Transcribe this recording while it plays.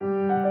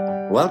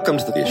Welcome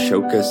to the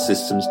Ashoka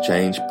Systems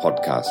Change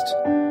podcast,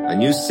 a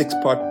new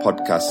 6-part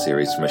podcast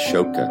series from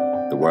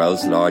Ashoka, the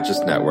world's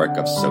largest network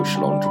of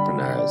social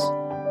entrepreneurs.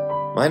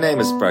 My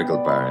name is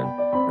Fergal Barron,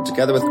 and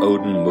together with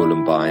Odin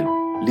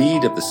Mullenbein,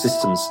 lead of the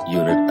systems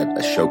unit at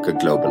Ashoka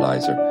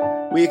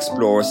Globalizer, we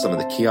explore some of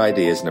the key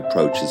ideas and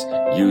approaches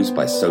used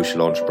by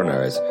social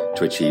entrepreneurs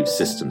to achieve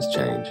systems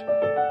change.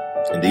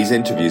 In these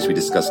interviews, we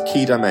discuss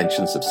key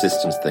dimensions of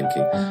systems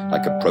thinking,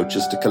 like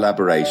approaches to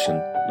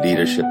collaboration,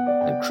 leadership,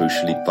 and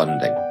crucially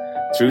funding,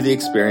 through the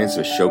experience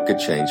of Ashoka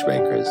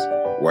changemakers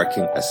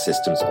working as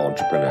systems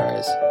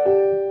entrepreneurs.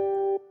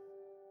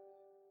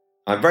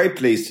 I'm very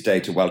pleased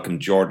today to welcome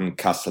Jordan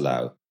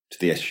Kassalow to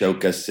the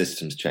Ashoka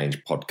Systems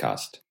Change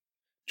podcast.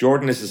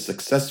 Jordan is a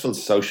successful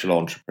social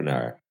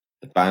entrepreneur,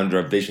 the founder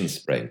of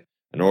VisionSpring,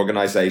 an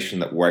organization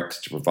that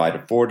works to provide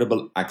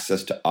affordable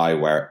access to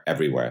eyewear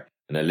everywhere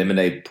and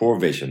eliminate poor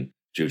vision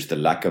due to the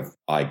lack of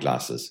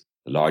eyeglasses,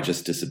 the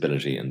largest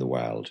disability in the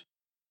world.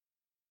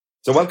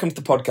 So welcome to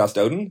the podcast,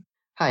 Odin.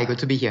 Hi, good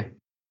to be here.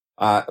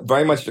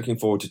 Very much looking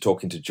forward to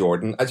talking to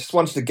Jordan. I just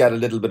wanted to get a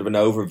little bit of an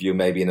overview,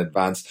 maybe in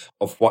advance,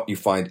 of what you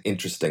find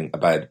interesting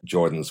about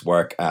Jordan's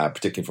work,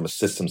 particularly from a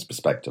systems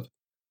perspective.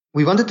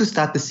 We wanted to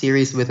start the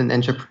series with an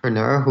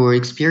entrepreneur who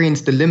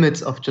experienced the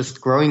limits of just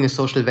growing a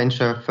social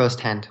venture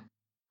firsthand.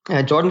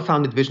 Jordan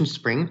founded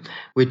VisionSpring,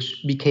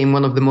 which became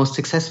one of the most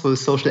successful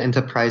social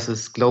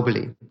enterprises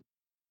globally.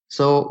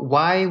 So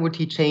why would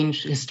he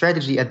change his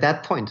strategy at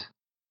that point?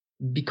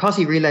 Because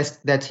he realized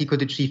that he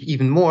could achieve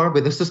even more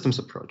with a systems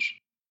approach.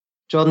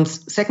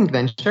 Jordan's second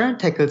venture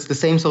tackles the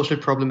same social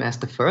problem as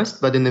the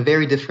first, but in a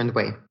very different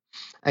way.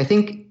 I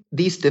think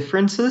these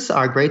differences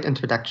are a great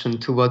introduction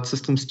to what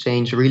systems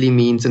change really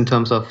means in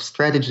terms of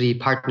strategy,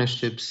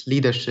 partnerships,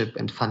 leadership,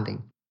 and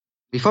funding.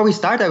 Before we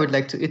start, I would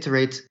like to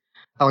iterate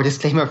our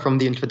disclaimer from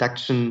the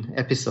introduction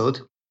episode.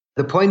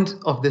 The point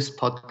of this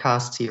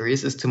podcast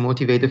series is to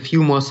motivate a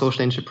few more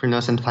social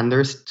entrepreneurs and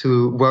funders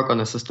to work on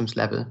a systems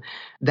level.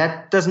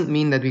 That doesn't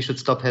mean that we should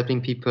stop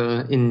helping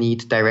people in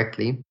need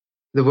directly.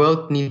 The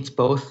world needs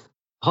both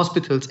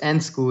hospitals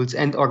and schools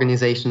and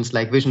organizations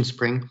like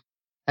VisionSpring,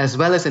 as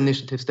well as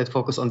initiatives that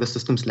focus on the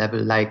systems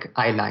level like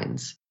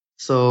EYElliance.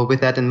 So with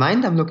that in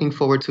mind, I'm looking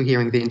forward to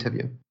hearing the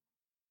interview.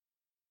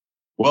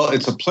 Well,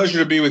 it's a pleasure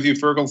to be with you,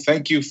 Fergal.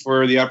 Thank you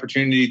for the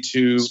opportunity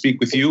to speak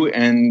with you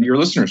and your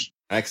listeners.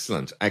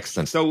 Excellent.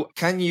 So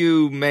can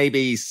you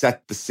maybe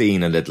set the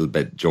scene a little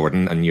bit,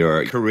 Jordan, and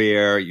your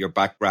career, your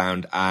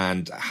background,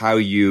 and how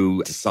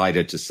you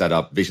decided to set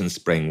up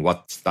VisionSpring,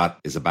 what that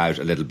is about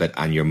a little bit,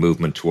 and your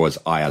movement towards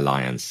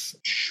EYElliance?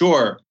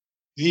 Sure.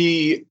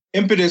 The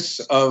impetus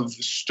of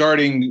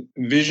starting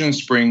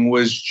VisionSpring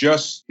was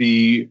just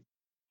the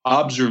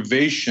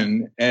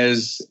observation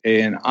as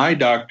an eye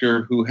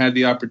doctor who had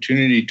the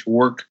opportunity to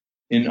work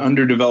in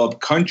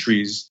underdeveloped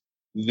countries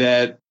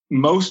that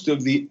most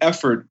of the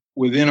effort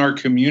within our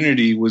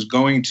community was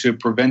going to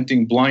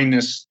preventing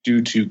blindness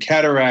due to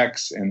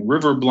cataracts and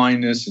river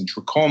blindness and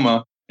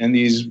trachoma and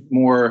these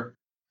more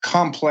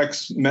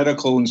complex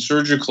medical and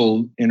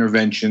surgical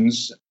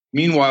interventions.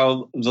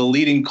 Meanwhile, the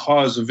leading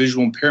cause of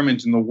visual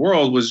impairment in the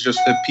world was just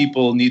that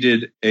people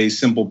needed a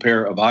simple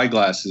pair of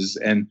eyeglasses,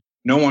 and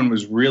no one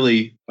was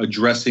really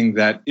addressing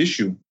that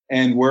issue.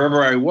 And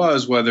wherever I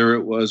was, whether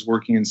it was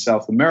working in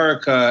South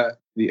America,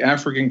 the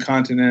African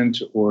continent,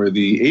 or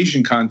the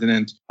Asian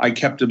continent, I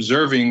kept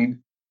observing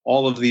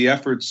all of the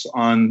efforts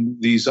on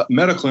these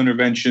medical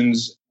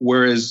interventions,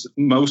 whereas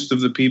most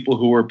of the people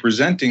who were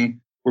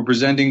presenting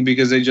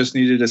because they just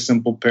needed a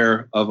simple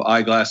pair of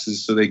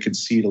eyeglasses so they could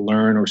see to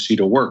learn or see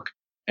to work.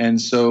 And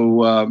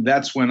so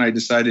that's when I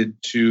decided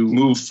to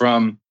move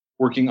from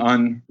working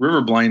on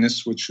river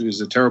blindness, which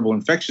is a terrible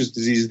infectious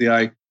disease of the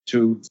eye,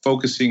 to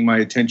focusing my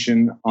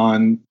attention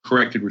on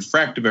corrected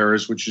refractive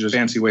errors, which is a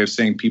fancy way of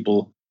saying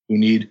people who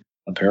need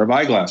a pair of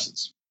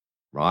eyeglasses.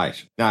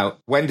 Right. Now,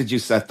 when did you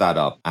set that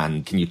up?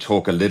 And can you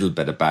talk a little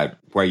bit about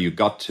where you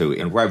got to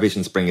and where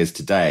VisionSpring is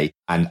today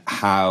and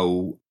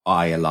how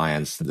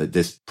EYElliance,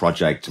 this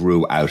project,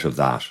 grew out of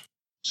that?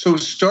 So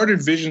started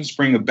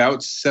VisionSpring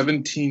about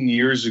 17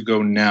 years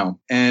ago now.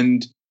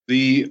 And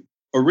the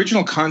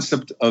original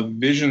concept of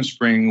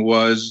VisionSpring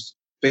was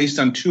based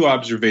on two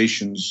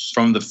observations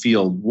from the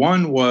field.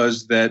 One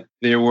was that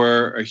there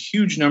were a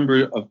huge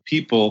number of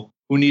people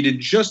who needed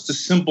just a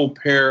simple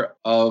pair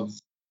of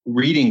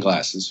reading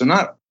glasses. So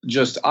not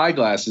just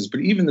eyeglasses,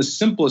 but even the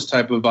simplest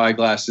type of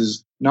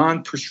eyeglasses,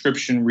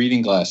 non-prescription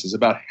reading glasses.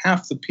 About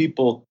half the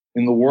people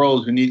in the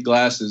world who need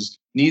glasses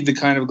need the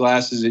kind of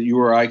glasses that you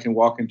or I can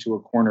walk into a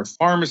corner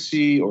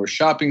pharmacy or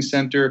shopping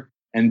center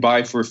and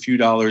buy for a few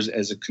dollars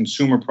as a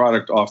consumer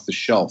product off the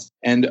shelf.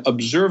 And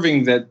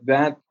observing that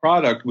that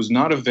product was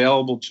not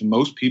available to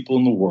most people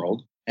in the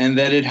world and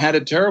that it had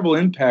a terrible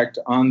impact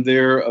on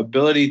their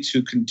ability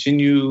to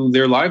continue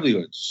their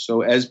livelihoods.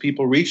 So as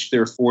people reached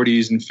their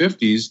 40s and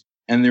 50s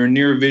and their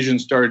near vision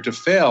started to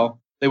fail,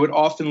 they would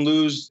often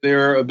lose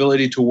their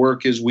ability to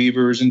work as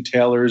weavers and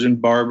tailors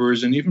and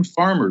barbers and even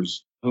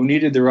farmers who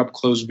needed their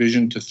up-close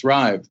vision to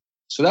thrive.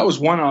 So that was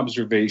one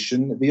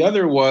observation. The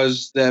other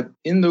was that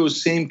in those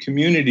same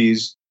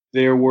communities,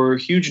 there were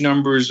huge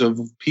numbers of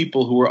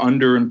people who were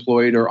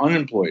underemployed or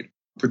unemployed,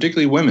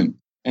 particularly women.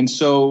 And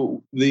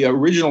so the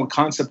original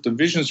concept of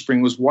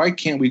VisionSpring was, why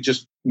can't we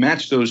just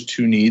match those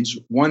two needs?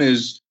 One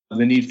is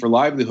the need for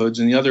livelihoods,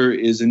 and the other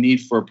is a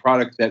need for a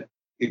product that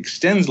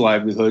extends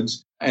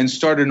livelihoods, and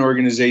start an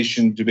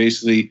organization to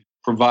basically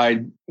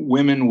provide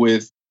women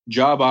with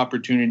job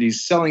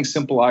opportunities, selling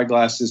simple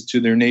eyeglasses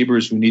to their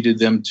neighbors who needed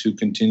them to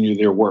continue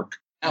their work.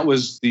 That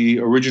was the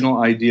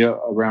original idea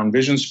around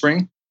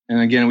VisionSpring.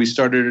 And again, we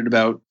started it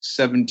about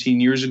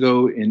 17 years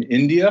ago in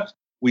India.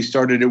 We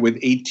started it with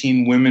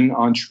 18 women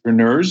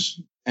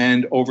entrepreneurs.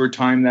 And over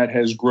time, that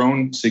has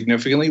grown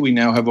significantly. We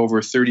now have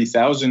over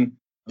 30,000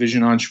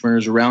 vision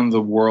entrepreneurs around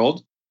the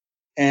world.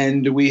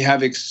 And we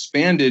have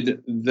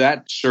expanded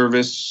that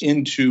service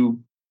into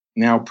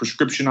now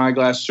prescription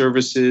eyeglass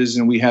services.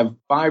 And we have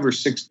 5 or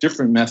 6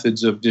 different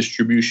methods of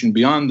distribution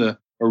beyond the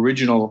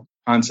original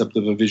concept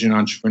of a vision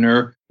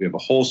entrepreneur. We have a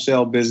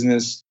wholesale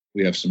business.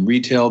 We have some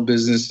retail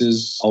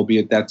businesses,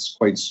 albeit that's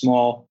quite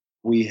small.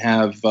 We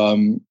have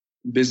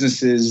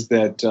businesses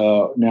that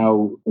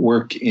now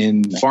work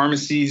in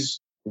pharmacies,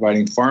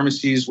 providing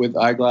pharmacies with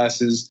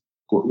eyeglasses.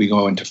 We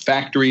go into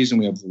factories, and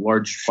we have a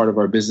large part of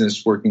our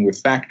business working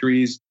with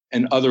factories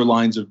and other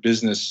lines of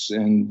business.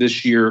 And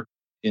this year,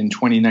 in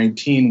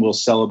 2019, we'll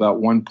sell about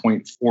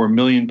 1.4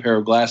 million pair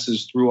of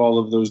glasses through all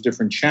of those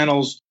different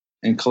channels.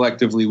 And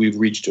collectively, we've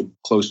reached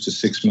close to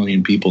 6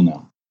 million people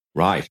now.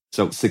 Right.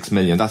 So 6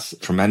 million, that's a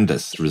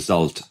tremendous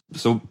result.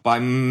 So by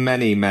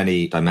many,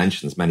 many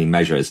dimensions, many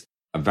measures,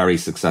 a very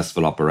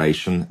successful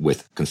operation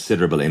with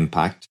considerable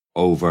impact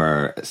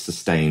over a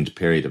sustained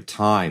period of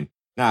time.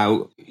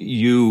 Now,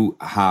 you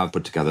have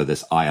put together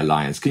this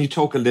EYElliance. Can you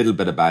talk a little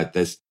bit about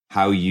this,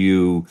 how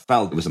you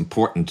felt it was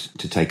important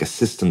to take a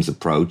systems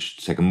approach,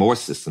 to take a more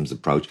systems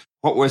approach?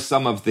 What were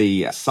some of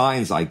the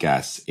signs, I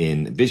guess,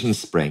 in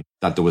VisionSpring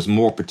that there was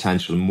more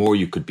potential, more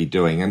you could be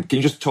doing? And can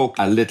you just talk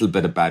a little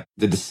bit about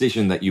the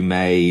decision that you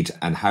made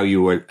and how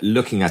you were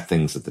looking at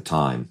things at the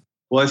time?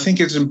 Well, I think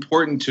it's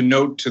important to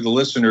note to the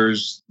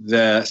listeners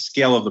the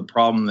scale of the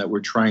problem that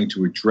we're trying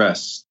to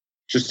address.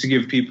 Just to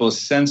give people a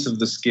sense of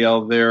the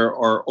scale, there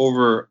are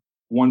over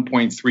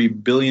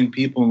 1.3 billion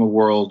people in the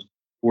world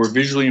who are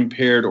visually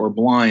impaired or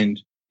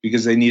blind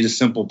because they need a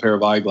simple pair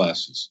of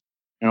eyeglasses.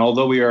 And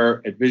although we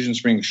are at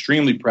VisionSpring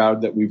extremely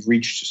proud that we've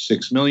reached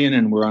 6 million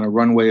and we're on a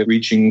runway of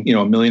reaching,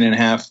 1.5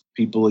 million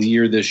people a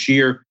year this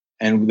year,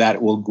 and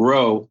that will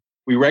grow,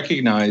 we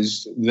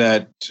recognize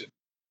that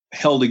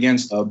held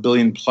against a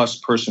billion-plus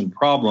person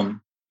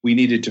problem, we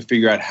needed to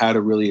figure out how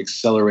to really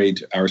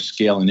accelerate our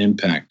scale and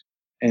impact.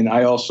 And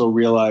I also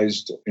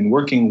realized in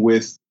working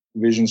with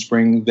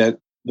VisionSpring that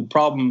the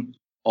problem,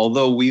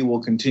 although we will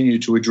continue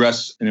to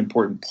address an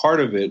important part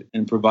of it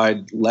and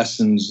provide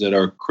lessons that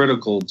are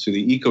critical to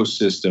the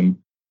ecosystem,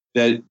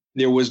 that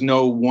there was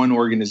no one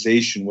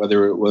organization,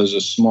 whether it was a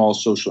small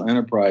social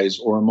enterprise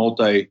or a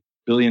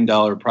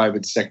multi-billion-dollar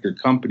private sector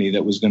company,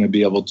 that was going to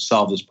be able to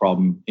solve this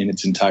problem in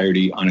its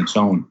entirety on its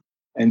own.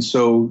 And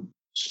so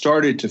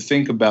started to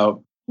think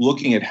about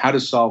looking at how to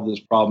solve this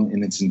problem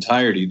in its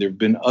entirety. There have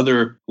been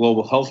other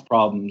global health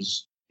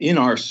problems in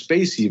our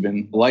space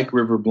even, like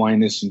river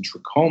blindness and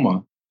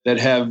trachoma, that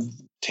have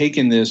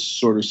taken this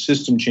sort of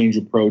system change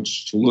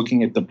approach to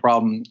looking at the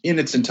problem in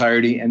its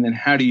entirety, and then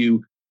how do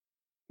you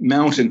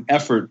mount an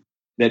effort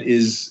that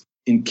is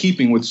in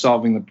keeping with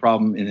solving the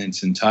problem in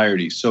its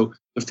entirety. So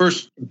the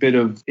first bit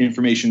of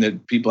information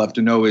that people have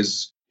to know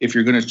is, if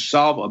you're going to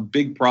solve a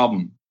big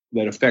problem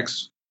that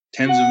affects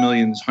tens of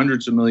millions,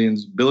 hundreds of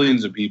millions,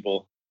 billions of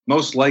people,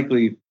 most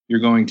likely you're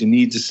going to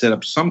need to set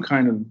up some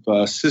kind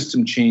of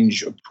system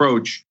change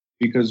approach,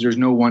 because there's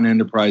no one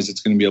enterprise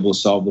that's going to be able to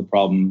solve the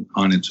problem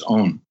on its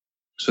own.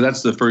 So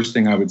that's the first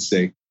thing I would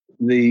say.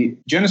 The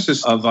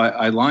genesis of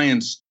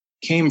EYElliance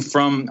came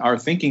from our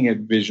thinking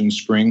at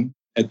VisionSpring.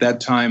 At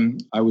that time,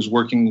 I was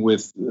working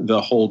with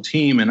the whole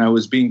team, and I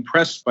was being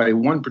pressed by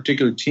one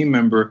particular team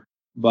member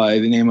by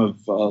the name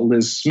of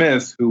Liz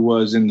Smith, who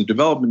was in the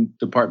development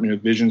department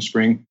of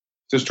VisionSpring,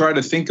 to try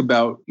to think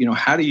about,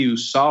 how do you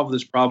solve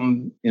this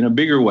problem in a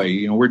bigger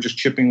way? We're just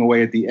chipping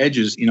away at the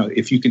edges.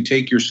 If you can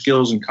take your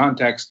skills and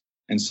contacts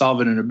and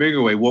solve it in a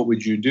bigger way, what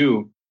would you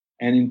do?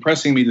 And in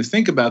pressing me to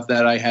think about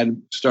that, I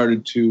had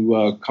started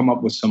to come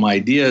up with some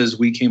ideas.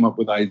 We came up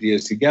with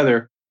ideas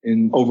together,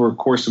 and over a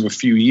course of a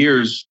few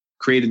years,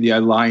 created the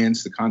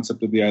EYElliance, the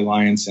concept of the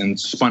EYElliance, and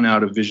spun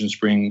out of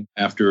VisionSpring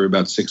after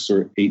about 6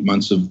 or 8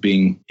 months of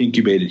being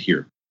incubated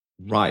here.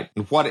 Right.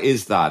 And what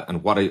is that?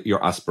 And what are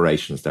your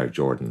aspirations there,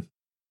 Jordan?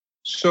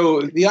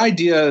 So the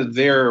idea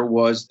there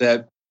was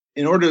that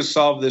in order to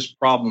solve this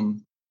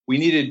problem, we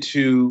needed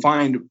to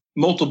find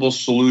multiple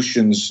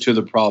solutions to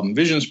the problem.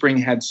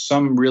 VisionSpring had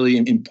some really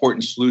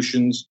important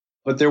solutions,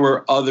 but there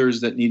were others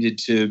that needed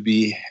to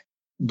be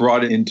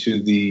brought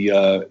into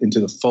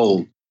the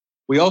fold.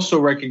 We also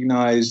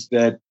recognized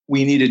that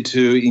we needed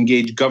to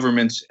engage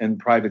governments and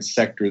private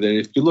sector, that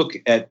if you look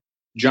at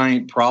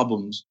giant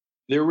problems,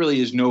 there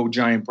really is no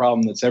giant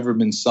problem that's ever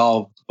been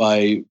solved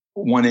by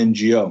one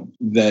NGO.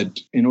 That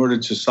in order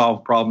to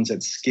solve problems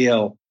at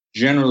scale,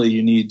 generally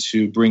you need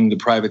to bring the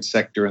private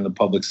sector and the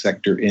public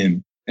sector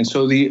in. And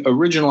so the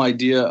original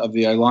idea of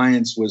the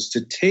EYElliance was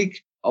to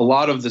take a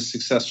lot of the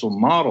successful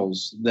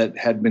models that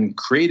had been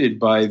created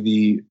by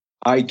the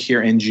eye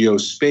care NGO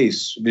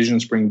space,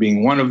 VisionSpring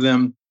being one of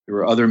them. There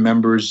were other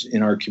members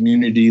in our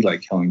community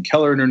like Helen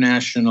Keller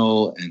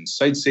International and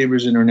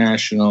Sightsavers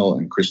International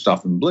and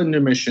Christoph and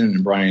Blinder Mission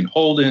and Brian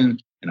Holden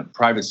and a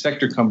private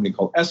sector company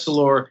called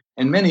Essilor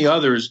and many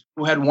others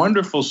who had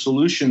wonderful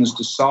solutions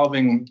to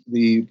solving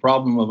the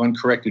problem of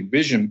uncorrected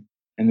vision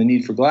and the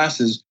need for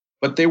glasses,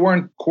 but they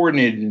weren't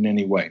coordinated in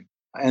any way.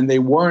 And they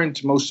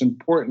weren't, most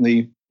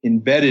importantly,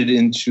 embedded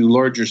into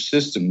larger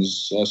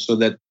systems so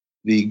that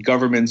the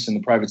governments and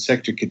the private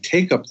sector could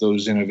take up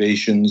those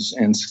innovations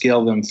and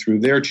scale them through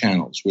their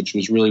channels, which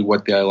was really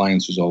what the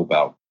EYElliance was all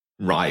about.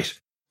 Right.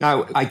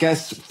 Now, I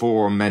guess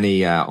for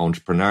many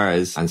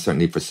entrepreneurs and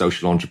certainly for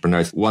social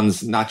entrepreneurs,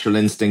 one's natural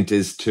instinct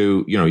is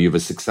to, you have a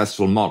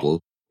successful model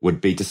would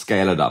be to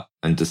scale it up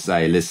and to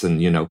say, listen,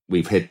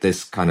 we've hit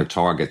this kind of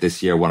target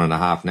this year,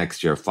 1.5,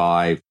 next year,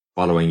 5,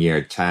 following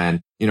year,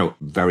 10,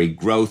 very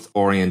growth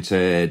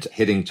oriented,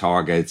 hitting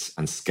targets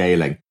and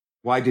scaling.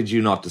 Why did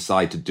you not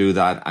decide to do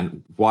that?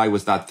 And why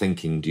was that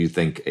thinking, do you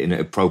think,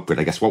 inappropriate?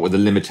 I guess, what were the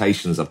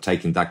limitations of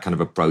taking that kind of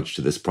approach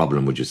to this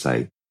problem, would you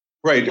say?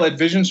 Right. At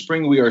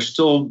VisionSpring, we are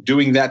still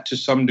doing that to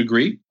some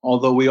degree,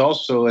 although we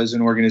also, as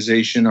an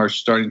organization, are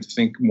starting to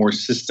think more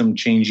system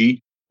changey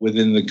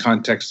within the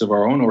context of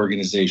our own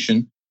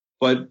organization.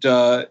 But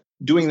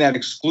doing that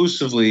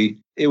exclusively,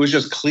 it was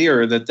just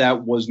clear that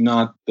that was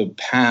not the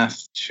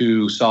path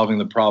to solving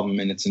the problem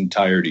in its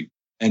entirety.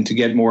 And to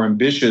get more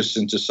ambitious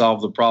and to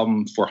solve the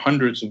problem for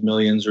hundreds of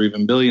millions or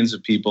even billions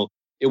of people,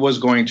 it was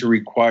going to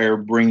require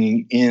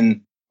bringing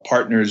in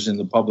partners in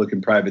the public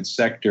and private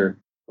sector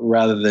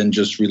rather than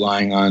just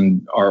relying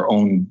on our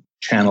own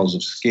channels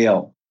of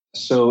scale.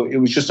 So it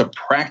was just a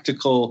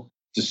practical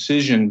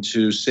decision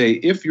to say,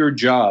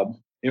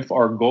 if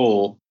our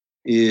goal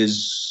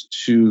is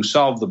to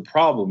solve the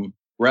problem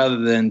rather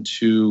than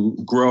to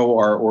grow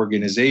our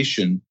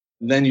organization,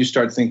 then you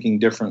start thinking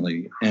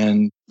differently.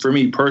 And for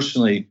me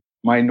personally,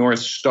 my North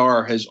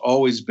Star has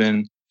always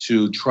been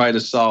to try to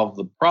solve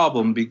the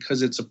problem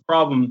because it's a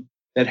problem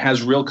that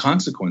has real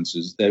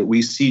consequences, that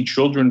we see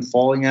children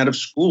falling out of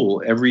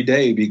school every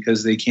day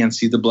because they can't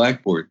see the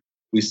blackboard.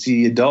 We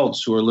see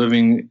adults who are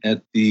living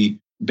at the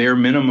bare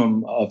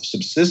minimum of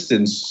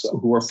subsistence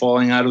who are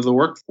falling out of the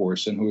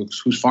workforce and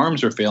whose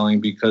farms are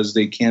failing because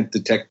they can't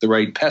detect the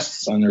right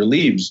pests on their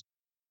leaves.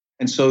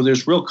 And so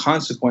there's real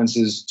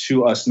consequences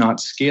to us not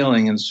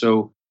scaling. And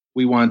so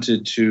we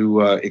wanted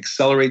to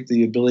accelerate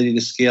the ability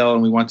to scale,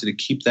 and we wanted to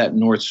keep that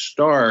North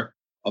Star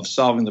of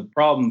solving the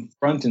problem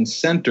front and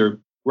center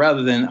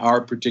rather than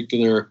our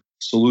particular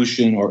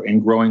solution or in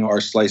growing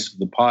our slice of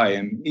the pie.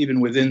 And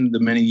even within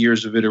the many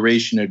years of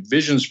iteration at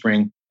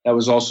VisionSpring, that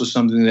was also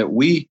something that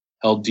we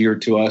held dear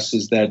to us,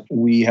 is that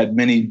we had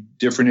many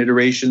different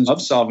iterations of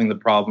solving the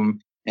problem,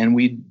 and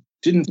we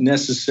didn't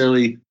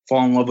necessarily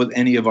fall in love with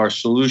any of our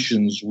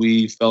solutions.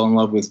 We fell in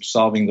love with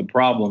solving the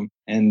problem,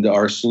 and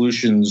our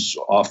solutions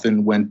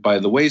often went by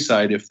the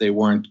wayside if they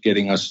weren't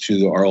getting us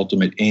to our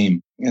ultimate aim.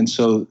 And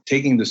so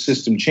taking the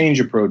system change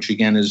approach,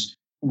 again, is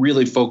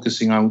really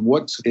focusing on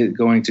what's it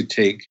going to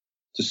take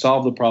to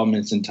solve the problem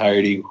in its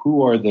entirety.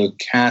 Who are the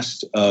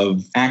cast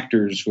of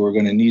actors who are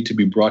going to need to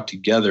be brought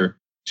together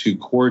to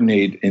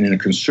coordinate in a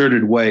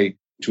concerted way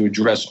to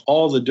address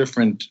all the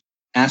different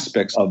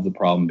aspects of the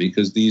problem,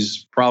 because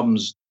these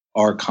problems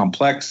are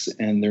complex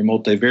and they're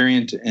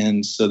multivariant,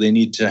 and so they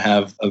need to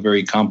have a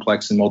very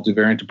complex and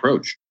multivariant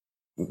approach.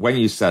 When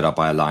you set up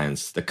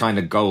EYElliance, the kind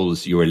of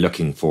goals you were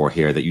looking for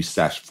here that you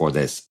set for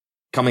this,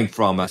 coming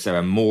from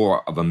a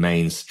more of a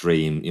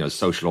mainstream,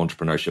 social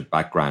entrepreneurship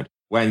background,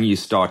 when you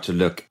start to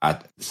look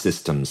at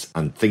systems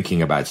and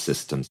thinking about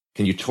systems,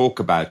 can you talk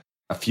about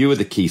a few of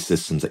the key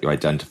systems that you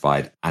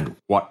identified and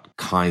what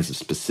kinds of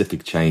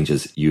specific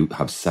changes you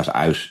have set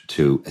out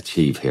to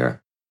achieve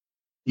here?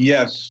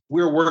 Yes,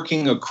 we're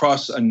working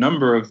across a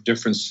number of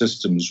different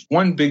systems.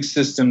 One big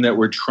system that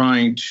we're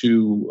trying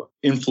to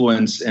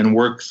influence and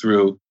work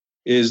through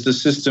is the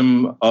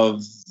system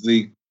of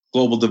the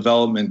global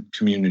development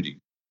community.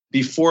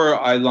 Before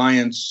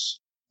EYElliance,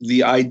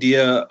 the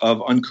idea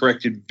of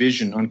uncorrected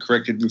vision,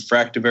 uncorrected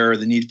refractive error,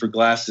 the need for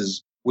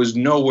glasses was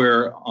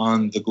nowhere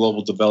on the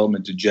global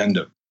development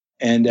agenda.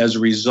 And as a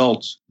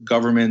result,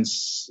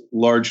 governments,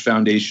 large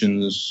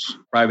foundations,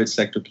 private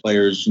sector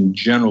players in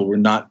general were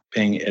not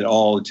paying at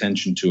all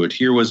attention to it.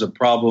 Here was a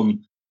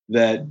problem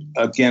that,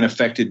 again,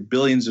 affected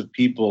billions of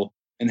people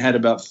and had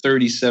about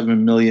 $37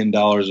 million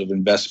of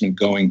investment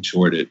going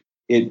toward it.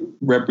 It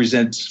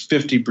represents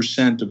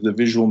 50% of the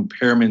visual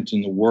impairment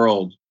in the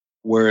world,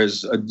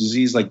 whereas a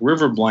disease like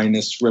river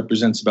blindness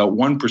represents about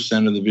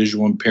 1% of the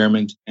visual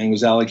impairment and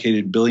was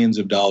allocated billions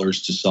of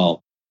dollars to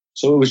solve.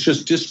 So it was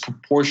just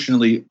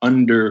disproportionately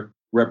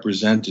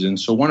underrepresented. And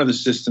so one of the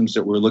systems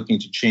that we're looking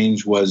to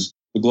change was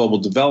the global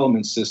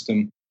development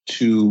system,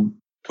 to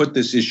put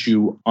this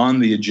issue on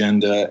the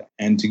agenda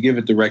and to give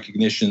it the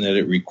recognition that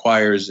it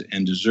requires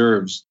and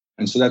deserves.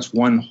 And so that's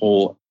one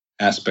whole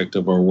aspect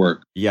of our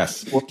work.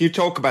 Yes. Can you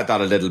talk about that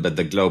a little bit,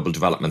 the global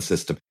development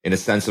system, in a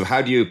sense of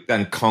how do you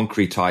then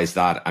concretize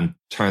that and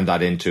turn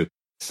that into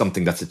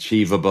something that's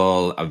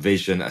achievable, a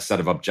vision, a set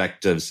of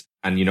objectives,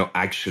 and,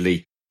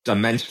 actually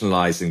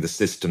dimensionalizing the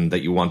system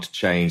that you want to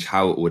change,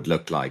 how it would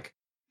look like?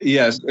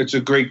 Yes, it's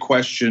a great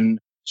question.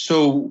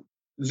 So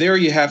there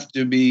you have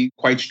to be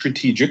quite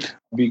strategic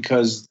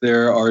because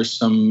there are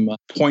some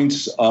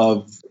points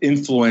of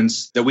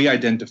influence that we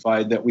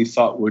identified that we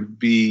thought would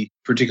be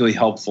particularly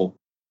helpful.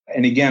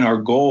 And again, our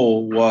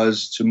goal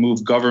was to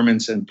move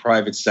governments and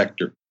private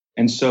sector.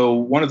 And so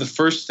one of the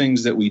first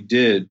things that we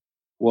did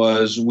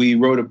was we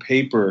wrote a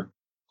paper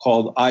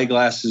called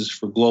Eyeglasses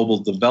for Global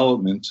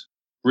Development,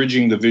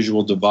 Bridging the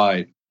Visual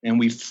Divide. And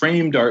we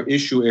framed our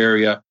issue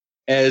area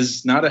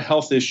as not a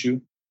health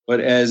issue, but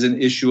as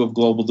an issue of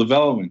global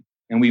development.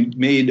 And we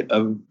made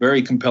a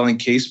very compelling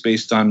case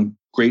based on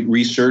great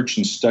research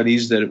and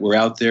studies that were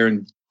out there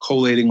and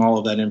collating all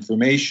of that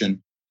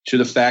information to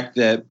the fact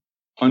that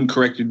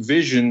uncorrected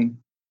vision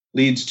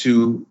leads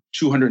to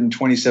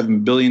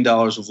 $227 billion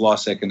of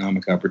lost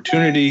economic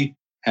opportunity,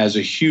 has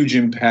a huge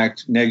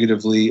impact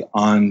negatively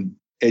on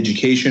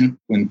education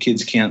when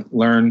kids can't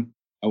learn,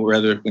 or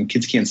rather, when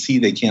kids can't see,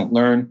 they can't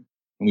learn.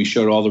 And we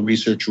showed all the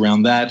research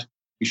around that.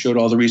 We showed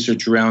all the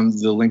research around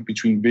the link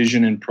between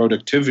vision and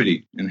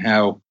productivity and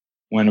how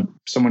when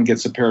someone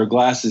gets a pair of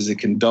glasses, it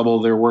can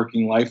double their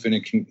working life and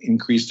it can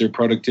increase their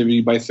productivity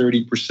by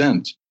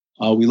 30%.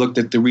 We looked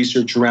at the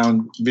research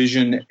around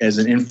vision as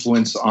an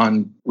influence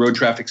on road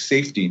traffic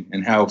safety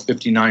and how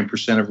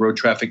 59% of road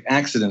traffic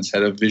accidents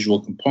had a visual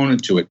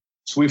component to it.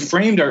 So we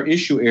framed our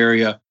issue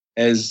area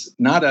as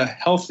not a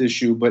health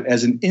issue, but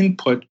as an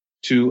input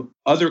to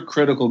other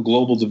critical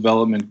global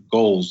development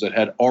goals that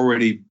had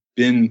already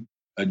been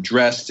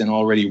addressed and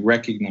already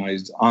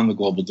recognized on the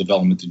global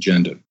development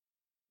agenda.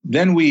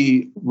 Then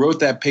we wrote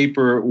that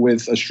paper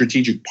with a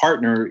strategic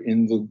partner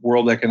in the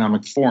World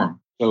Economic Forum.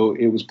 So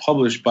it was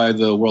published by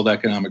the World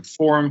Economic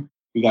Forum.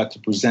 We got to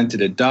present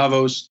it at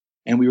Davos,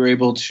 and we were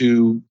able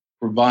to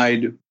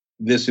provide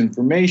this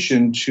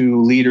information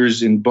to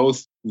leaders in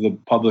both the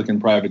public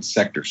and private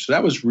sectors. So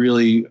that was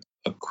really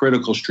a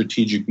critical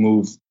strategic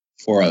move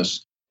for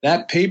us.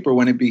 That paper,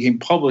 when it became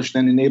published,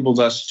 then enabled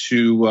us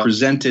to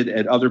present it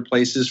at other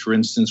places. For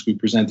instance, we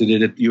presented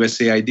it at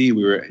USAID.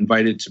 We were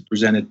invited to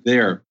present it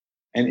there.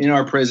 And in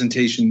our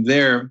presentation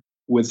there,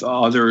 with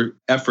other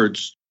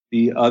efforts,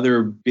 the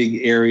other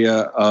big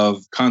area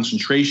of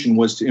concentration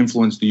was to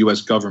influence the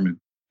U.S. government.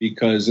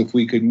 Because if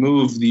we could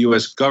move the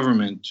U.S.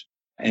 government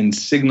and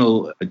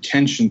signal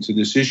attention to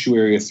this issue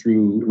area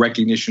through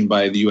recognition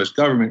by the U.S.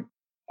 government,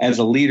 as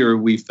a leader,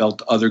 we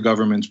felt other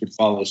governments would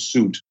follow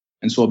suit.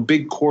 And so a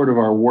big core of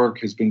our work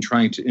has been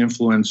trying to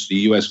influence the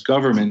U.S.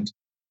 government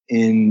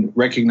in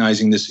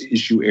recognizing this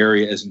issue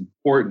area as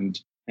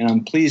important. And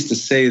I'm pleased to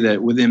say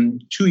that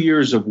within 2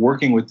 years of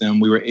working with them,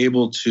 we were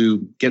able to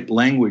get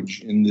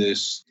language in the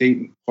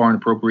state foreign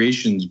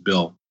appropriations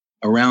bill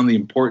around the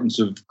importance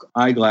of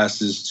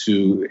eyeglasses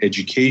to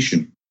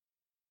education.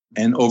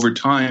 And over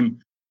time,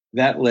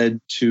 that led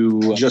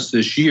to just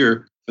this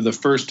year, for the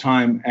first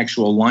time,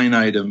 actual line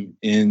item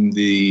in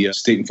the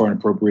state and foreign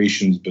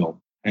appropriations bill.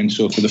 And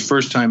so for the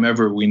first time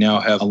ever, we now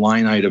have a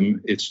line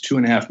item. It's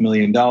 $2.5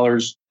 million.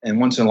 And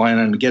once a line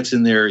item gets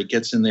in there, it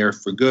gets in there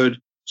for good.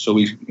 So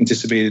we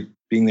anticipated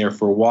being there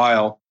for a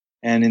while.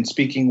 And in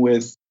speaking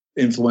with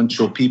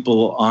influential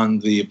people on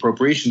the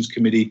Appropriations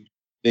Committee,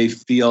 they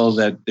feel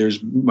that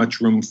there's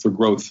much room for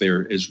growth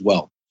there as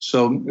well.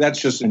 So that's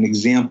just an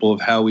example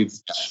of how we've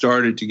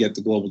started to get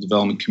the global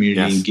development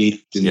community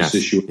engaged in this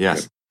issue.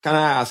 Yes. Can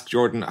I ask,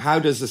 Jordan, how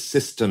does a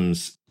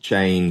systems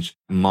change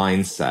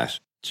mindset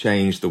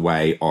change the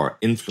way or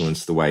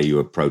influence the way you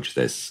approach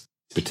this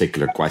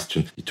particular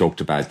question? You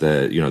talked about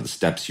the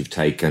steps you've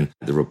taken,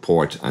 the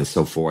report and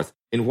so forth.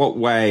 In what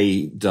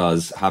way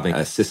does having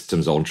a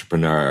systems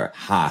entrepreneur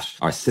hat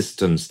or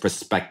systems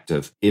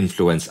perspective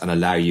influence and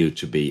allow you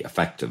to be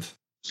effective?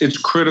 It's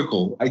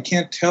critical. I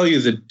can't tell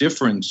you the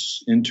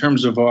difference in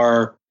terms of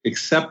our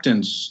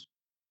acceptance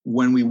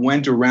when we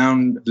went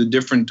around the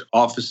different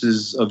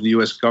offices of the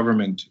U.S.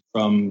 government,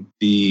 from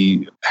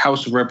the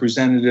House of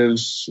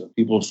Representatives,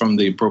 people from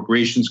the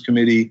Appropriations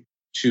Committee,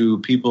 to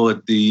people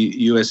at the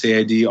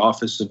USAID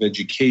Office of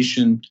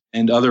Education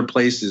and other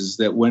places,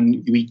 that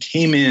when we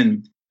came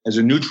in as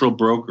a neutral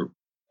broker,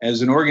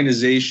 as an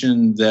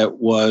organization that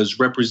was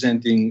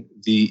representing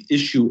the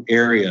issue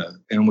area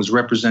and was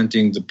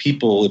representing the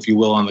people, if you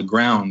will, on the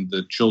ground,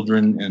 the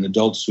children and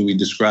adults who we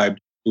described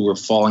who were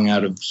falling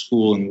out of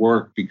school and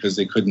work because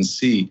they couldn't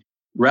see,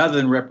 rather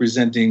than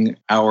representing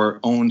our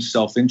own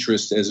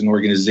self-interest as an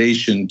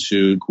organization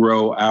to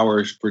grow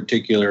our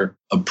particular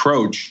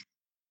approach,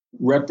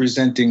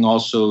 representing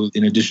also,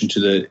 in addition to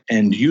the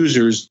end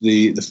users,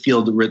 the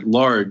field writ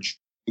large,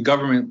 the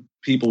government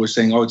people were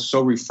saying, oh, it's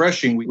so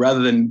refreshing. Rather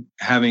than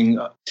having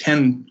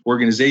 10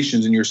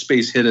 organizations in your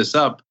space hit us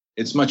up,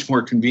 it's much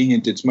more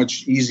convenient. It's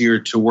much easier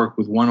to work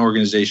with one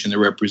organization that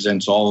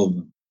represents all of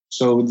them.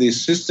 So the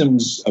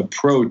systems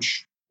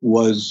approach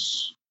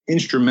was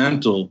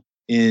instrumental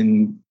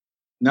in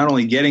not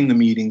only getting the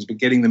meetings, but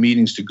getting the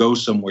meetings to go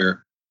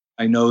somewhere.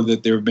 I know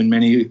that there have been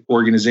many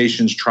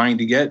organizations trying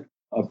to get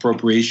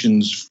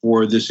appropriations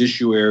for this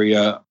issue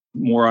area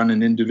more on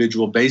an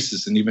individual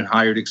basis, and even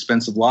hired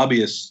expensive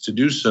lobbyists to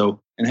do so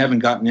and haven't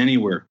gotten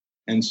anywhere.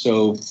 And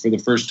so for the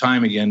first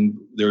time, again,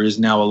 there is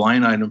now a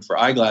line item for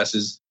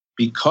eyeglasses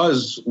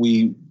because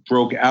we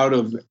broke out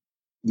of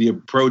the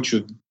approach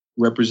of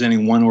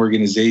representing one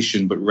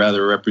organization, but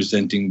rather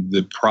representing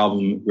the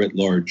problem writ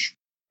large.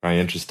 Very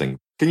interesting.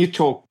 Can you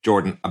talk,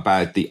 Jordan,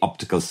 about the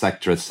optical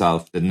sector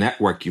itself, the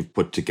network you've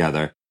put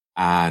together?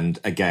 And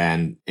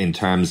again, in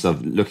terms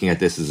of looking at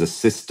this as a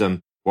system,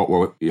 what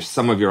were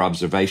some of your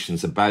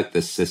observations about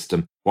this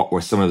system? What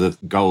were some of the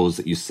goals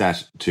that you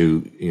set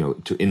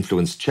to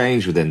influence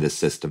change within this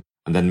system?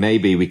 And then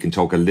maybe we can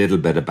talk a little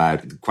bit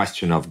about the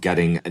question of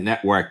getting a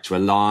network to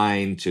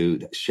align,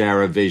 to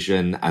share a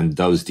vision, and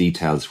those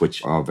details,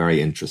 which are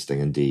very interesting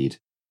indeed.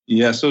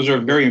 Yes, those are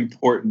very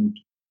important.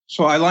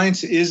 So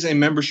EYElliance is a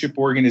membership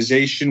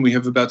organization. We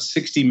have about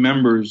 60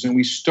 members, and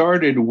we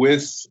started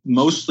with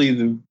mostly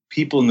the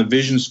people in the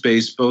vision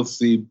space, both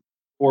the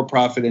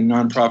for-profit and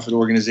nonprofit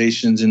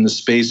organizations in the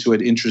space who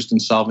had interest in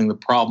solving the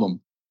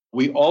problem.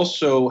 We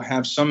also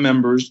have some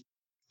members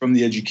from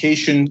the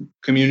education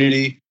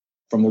community,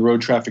 from the road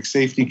traffic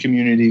safety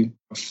community,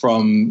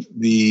 from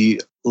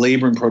the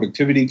labor and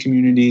productivity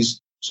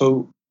communities.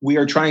 So we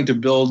are trying to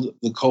build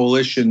the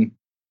coalition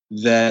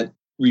that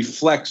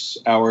reflects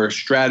our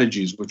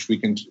strategies, which we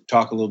can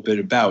talk a little bit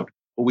about.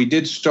 But we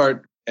did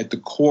start at the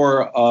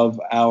core of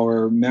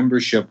our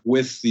membership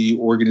with the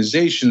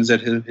organizations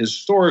that have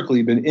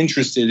historically been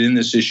interested in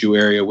this issue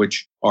area,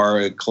 which are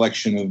a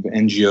collection of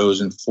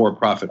NGOs and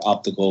for-profit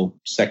optical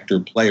sector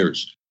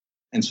players.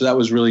 And so that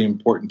was really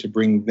important to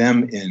bring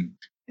them in.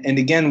 And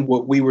again,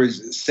 what we were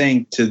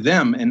saying to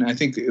them, and I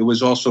think it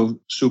was also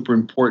super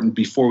important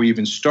before we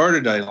even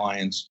started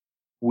EYElliance,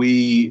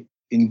 we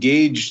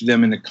engaged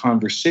them in a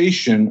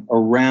conversation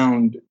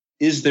around,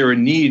 is there a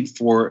need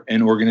for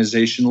an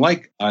organization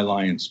like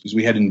EYElliance? Because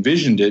we had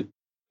envisioned it,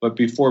 but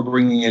before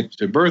bringing it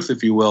to birth,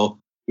 if you will,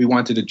 we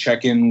wanted to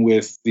check in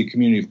with the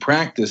community of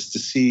practice to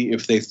see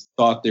if they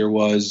thought there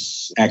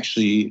was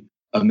actually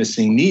a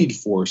missing need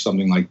for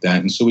something like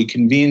that. And so we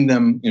convened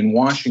them in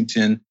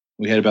Washington.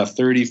 We had about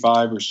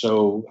 35 or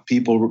so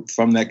people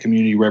from that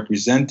community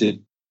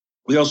represented.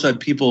 We also had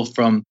people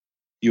from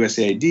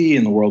USAID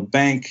and the World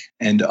Bank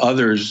and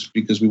others,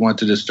 because we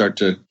wanted to start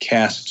to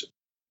cast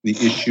the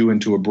issue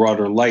into a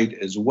broader light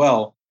as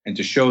well, and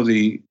to show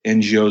the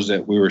NGOs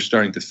that we were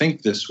starting to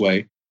think this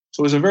way.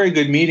 So it was a very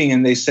good meeting,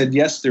 and they said,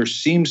 yes, there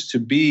seems to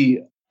be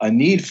a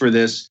need for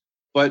this,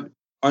 but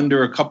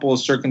under a couple of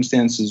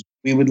circumstances,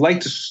 we would like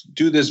to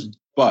do this,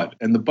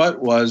 and the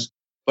but was,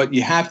 but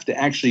you have to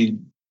actually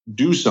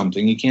do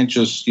something. You can't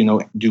just,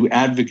 do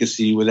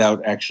advocacy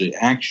without actually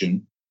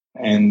action.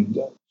 And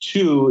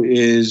two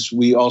is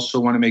we also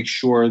want to make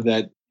sure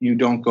that you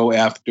don't go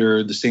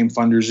after the same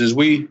funders as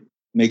we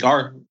make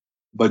our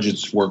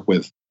budgets work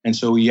with. And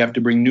so you have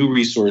to bring new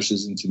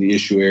resources into the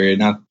issue area,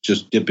 not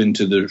just dip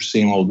into the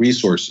same old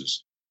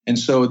resources. And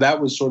so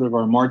that was sort of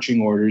our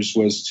marching orders,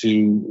 was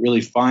to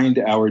really find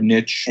our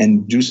niche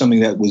and do something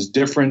that was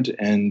different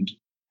and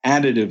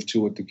additive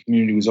to what the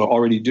community was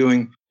already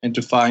doing, and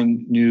to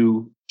find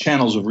new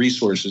channels of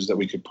resources that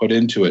we could put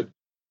into it.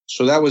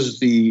 So that was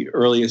the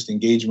earliest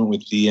engagement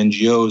with the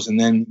NGOs. And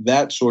then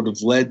that sort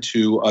of led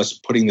to us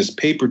putting this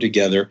paper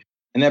together.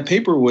 And that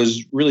paper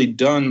was really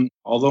done,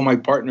 although my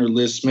partner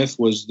Liz Smith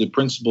was the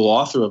principal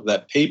author of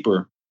that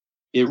paper,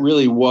 it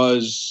really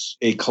was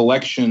a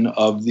collection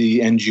of the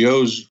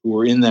NGOs who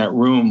were in that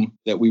room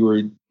that we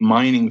were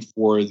mining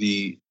for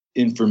the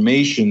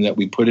information that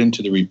we put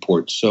into the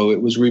report. So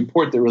it was a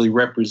report that really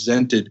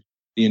represented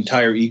the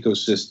entire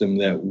ecosystem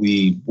that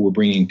we were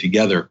bringing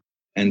together.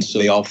 And so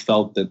they all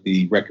felt that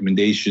the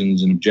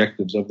recommendations and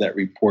objectives of that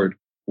report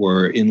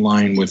were in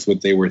line with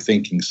what they were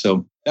thinking.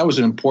 So that was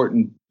an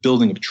important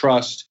building of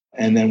trust.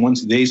 And then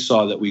once they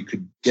saw that we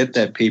could get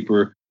that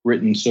paper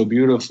written so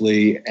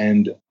beautifully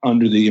and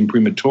under the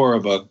imprimatur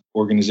of an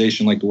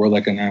organization like the World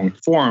Economic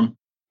Forum,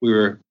 we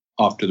were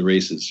off to the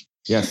races.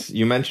 Yes,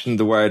 you mentioned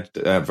the word,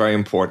 very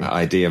important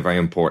idea, very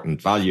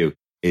important value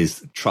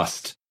is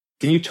trust.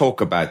 Can you talk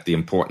about the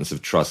importance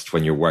of trust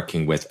when you're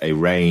working with a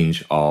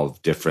range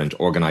of different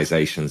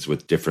organizations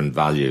with different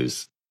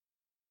values?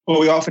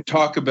 Well, we often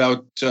talk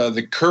about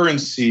the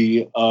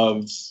currency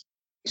of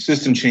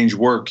system change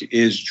work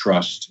is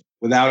trust.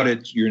 Without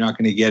it, you're not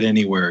going to get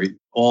anywhere.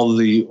 All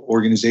the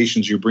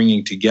organizations you're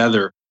bringing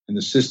together and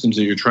the systems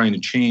that you're trying to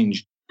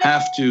change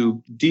have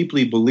to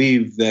deeply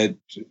believe that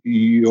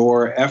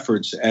your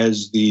efforts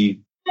as the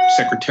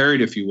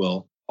secretariat, if you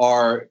will,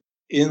 are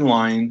in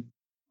line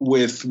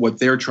with what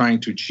they're trying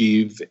to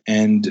achieve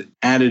and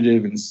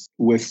additive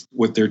with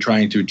what they're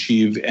trying to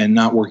achieve, and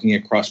not working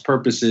at cross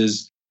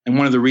purposes. And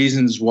one of the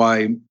reasons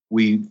why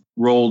we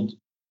rolled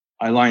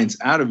EYElliance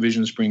out of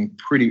VisionSpring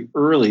pretty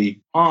early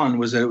on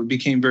was that it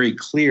became very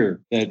clear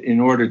that in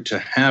order to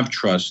have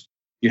trust,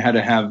 you had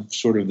to have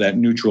sort of that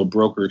neutral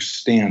broker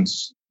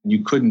stance.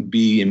 You couldn't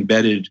be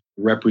embedded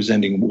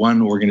representing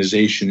one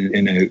organization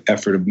in an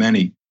effort of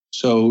many.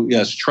 So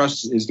yes,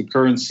 trust is the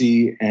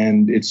currency,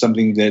 and it's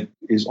something that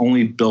is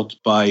only built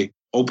by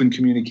open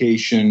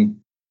communication,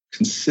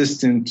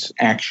 consistent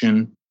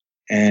action,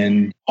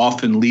 and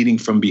often leading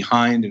from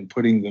behind and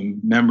putting the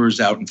members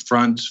out in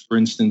front. For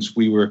instance,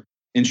 we were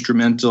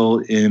instrumental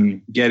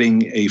in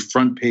getting a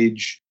front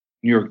page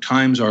New York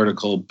Times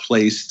article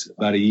placed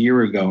about a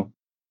year ago.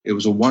 It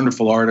was a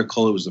wonderful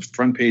article. It was the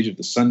front page of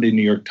the Sunday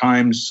New York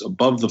Times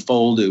above the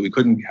fold. We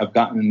couldn't have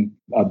gotten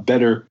a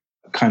better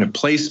kind of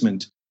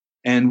placement.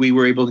 And we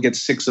were able to get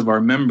 6 of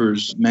our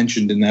members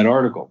mentioned in that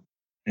article.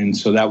 And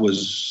so that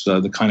was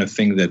the kind of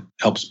thing that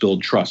helps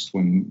build trust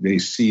when they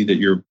see that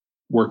you're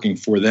working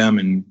for them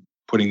and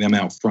putting them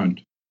out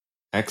front.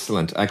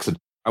 Excellent, excellent.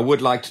 I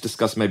would like to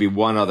discuss maybe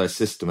one other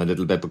system a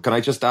little bit, but can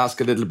I just ask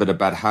a little bit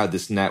about how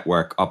this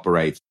network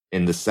operates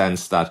in the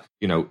sense that,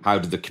 how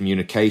do the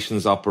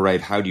communications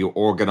operate? How do you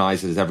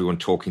organize it? Is everyone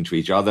talking to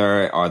each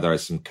other? Are there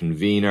some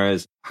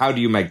conveners? How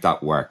do you make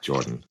that work,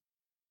 Jordan?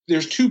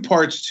 There's 2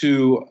 parts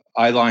to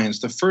EYElliance.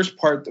 The first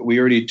part that we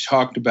already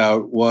talked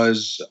about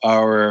was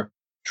our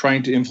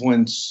trying to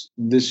influence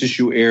this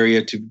issue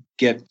area to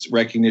get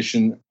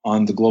recognition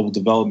on the global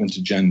development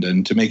agenda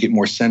and to make it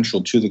more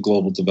central to the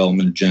global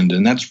development agenda.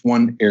 And that's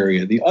one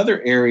area. The other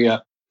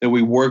area that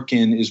we work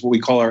in is what we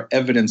call our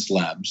evidence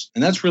labs.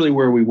 And that's really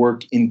where we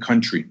work in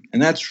country.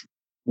 And that's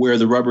where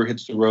the rubber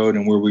hits the road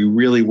and where we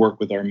really work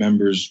with our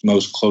members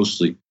most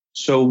closely.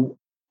 So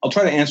I'll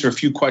try to answer a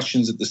few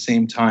questions at the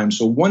same time.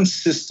 So one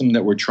system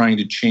that we're trying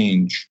to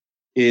change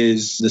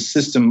is the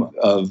system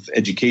of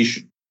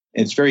education.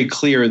 It's very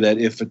clear that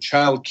if a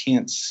child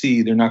can't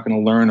see, they're not going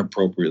to learn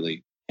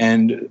appropriately.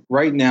 And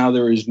right now,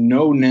 there is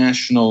no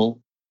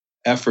national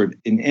effort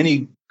in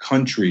any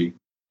country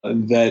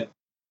that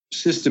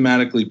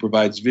systematically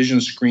provides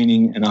vision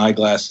screening and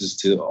eyeglasses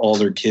to all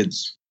their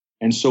kids.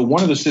 And so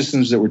one of the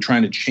systems that we're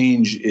trying to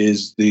change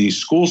is the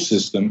school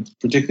system,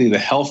 particularly the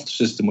health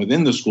system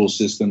within the school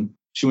system,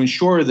 to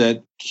ensure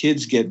that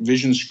kids get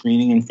vision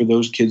screening. And for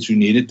those kids who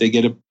need it, they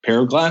get a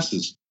pair of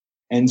glasses.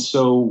 And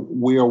so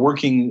we are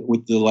working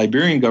with the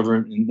Liberian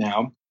government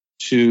now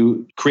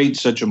to create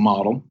such a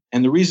model.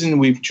 And the reason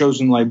we've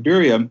chosen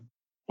Liberia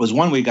was,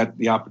 one, we got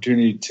the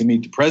opportunity to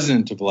meet the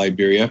president of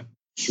Liberia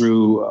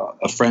through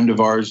a friend of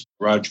ours,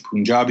 Raj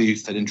Punjabi,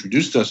 that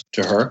introduced us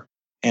to her.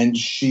 And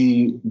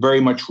she very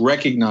much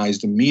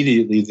recognized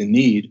immediately the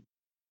need.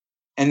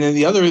 And then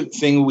the other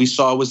thing we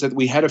saw was that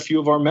we had a few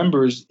of our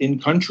members in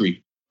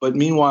country. But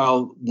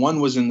meanwhile, one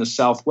was in the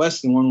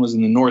Southwest and one was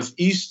in the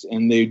Northeast,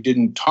 and they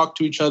didn't talk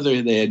to each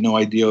other. They had no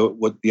idea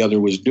what the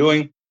other was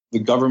doing. The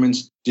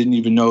governments didn't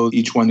even know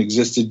each one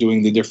existed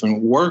doing the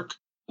different work.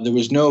 There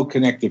was no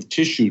connective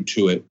tissue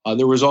to it.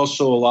 There was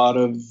also a lot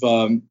of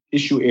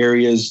issue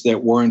areas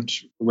that weren't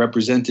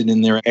represented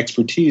in their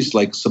expertise,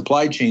 like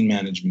supply chain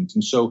management.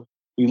 And so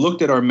we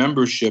looked at our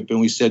membership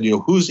and we said,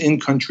 who's in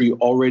country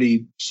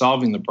already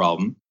solving the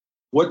problem?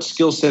 What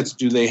skill sets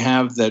do they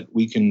have that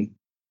we can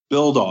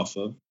build off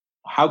of?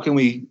 How can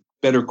we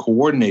better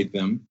coordinate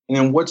them? And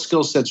then what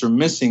skill sets are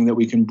missing that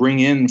we can bring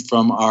in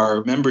from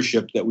our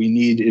membership that we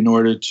need in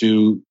order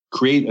to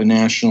create a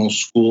national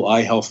school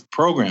eye health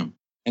program?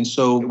 And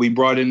so we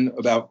brought in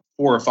about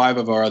 4 or 5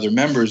 of our other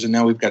members, and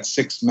now we've got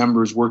 6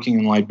 members working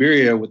in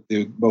Liberia with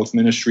the both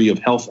Ministry of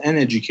Health and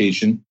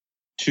Education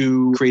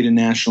to create a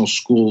national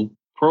school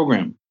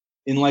program.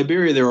 In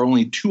Liberia, there are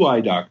only 2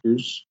 eye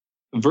doctors.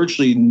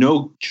 Virtually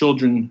no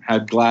children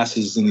had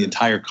glasses in the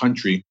entire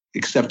country,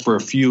 except for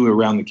a few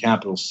around the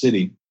capital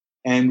city.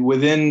 And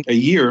within a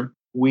year,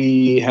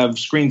 we have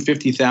screened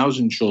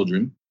 50,000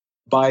 children.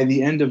 By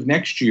the end of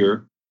next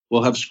year,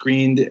 we'll have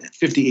screened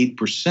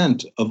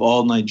 58% of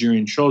all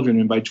Nigerian children.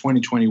 And by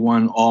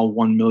 2021, all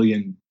 1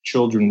 million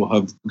children will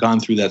have gone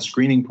through that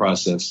screening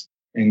process.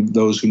 And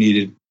those who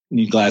need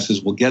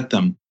glasses will get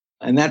them.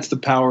 And that's the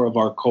power of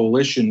our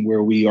coalition,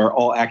 where we are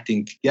all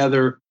acting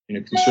together in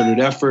a concerted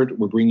effort.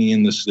 We're bringing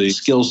in the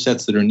skill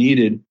sets that are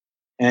needed.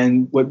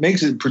 And what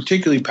makes it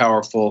particularly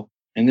powerful,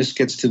 and this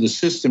gets to the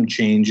system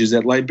change, is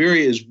that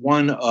Liberia is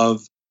one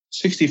of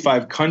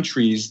 65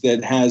 countries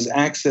that has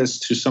access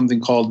to something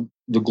called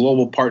the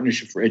Global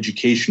Partnership for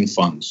Education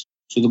funds.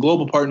 So the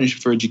Global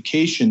Partnership for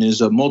Education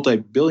is a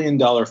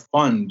multi-billion-dollar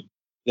fund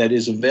that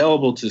is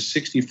available to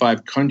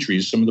 65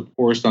 countries, some of the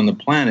poorest on the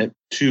planet,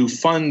 to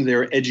fund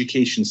their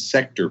education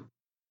sector.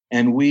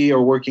 And we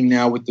are working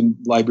now with the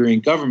Liberian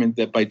government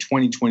that by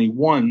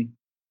 2021,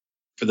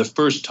 for the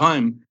first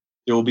time,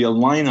 there will be a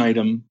line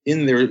item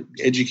in their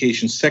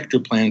education sector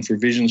plan for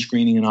vision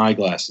screening and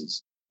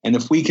eyeglasses. And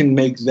if we can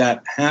make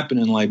that happen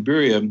in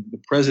Liberia,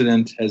 the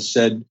president has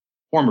said,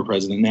 former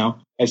president now,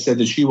 has said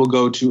that she will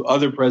go to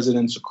other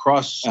presidents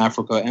across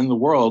Africa and the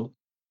world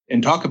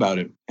and talk about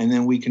it. And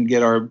then we can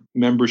get our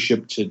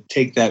membership to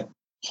take that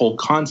whole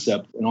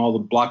concept and all the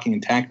blocking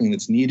and tackling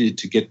that's needed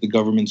to get the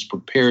governments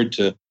prepared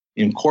to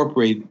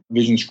incorporate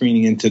vision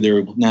screening into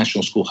their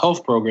national school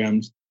health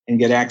programs and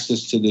get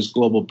access to this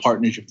global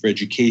partnership for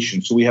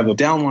education. So we have a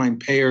downline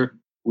payer,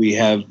 we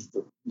have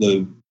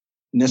the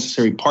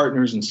necessary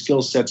partners and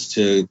skill sets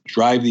to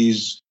drive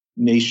these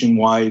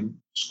nationwide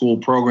school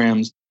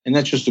programs. And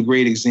that's just a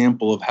great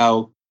example of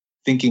how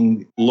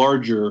thinking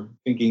larger,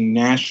 thinking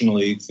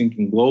nationally,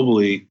 thinking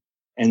globally,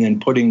 and then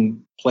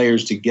putting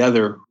players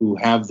together who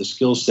have the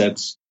skill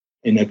sets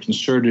in a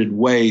concerted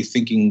way,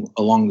 thinking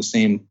along the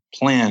same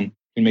plan,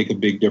 can make a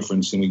big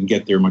difference, and we can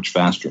get there much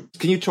faster.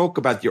 Can you talk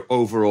about your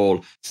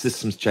overall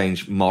systems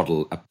change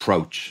model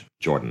approach,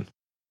 Jordan?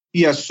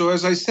 Yes. So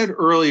as I said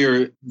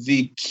earlier,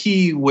 the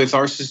key with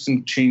our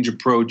system change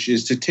approach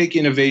is to take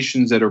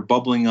innovations that are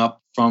bubbling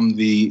up from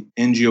the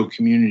NGO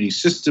community,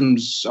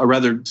 systems, or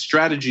rather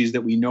strategies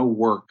that we know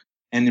work,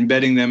 and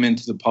embedding them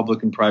into the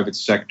public and private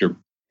sector.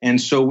 And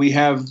so we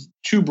have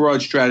two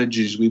broad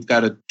strategies. We've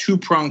got a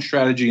two-pronged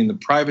strategy in the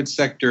private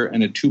sector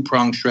and a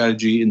two-pronged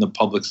strategy in the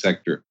public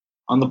sector.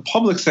 On the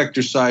public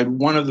sector side,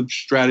 one of the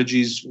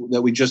strategies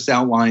that we just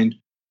outlined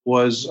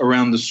was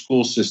around the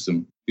school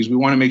system, because we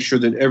want to make sure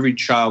that every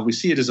child, we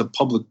see it as a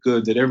public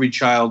good, that every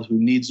child who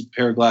needs a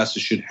pair of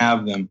glasses should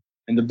have them.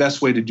 And the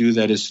best way to do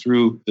that is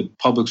through the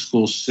public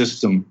school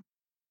system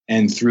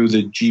and through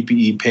the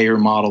GPE payer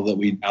model that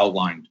we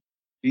outlined.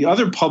 The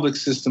other public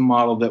system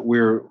model that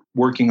we're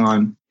working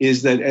on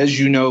is that, as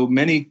you know,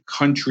 many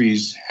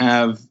countries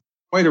have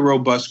quite a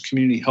robust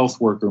community health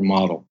worker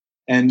model.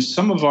 And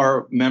some of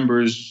our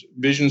members,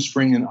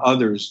 VisionSpring and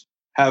others,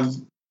 have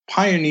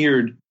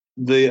pioneered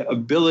the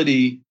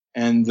ability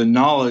and the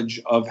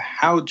knowledge of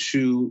how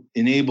to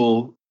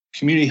enable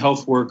community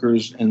health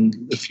workers and,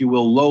 if you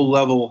will,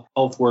 low-level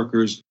health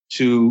workers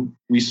to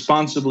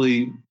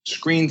responsibly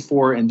screen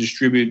for and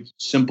distribute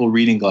simple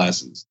reading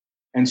glasses.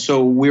 And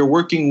so we're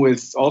working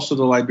with also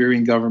the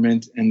Liberian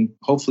government and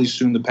hopefully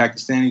soon the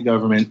Pakistani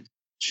government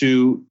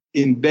to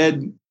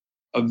embed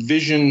a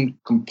vision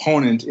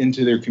component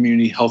into their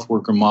community health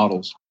worker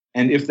models.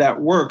 And if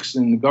that works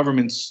and the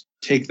governments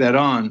take that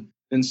on,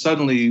 then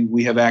suddenly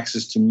we have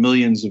access to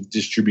millions of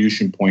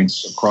distribution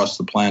points across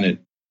the planet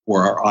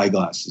for our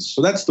eyeglasses.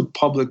 So that's the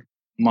public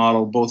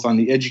model, both on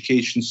the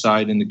education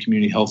side and the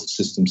community health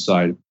system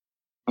side.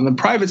 On the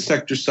private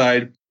sector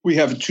side, we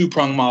have a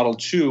two-pronged model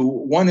too.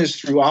 One is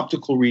through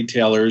optical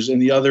retailers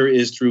and the other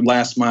is through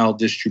last mile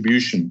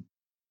distribution.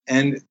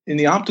 And in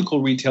the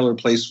optical retailer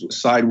place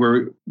side,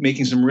 we're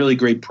making some really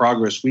great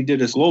progress. We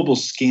did a global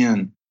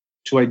scan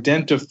to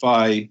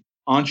identify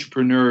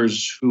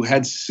entrepreneurs who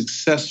had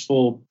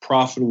successful,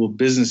 profitable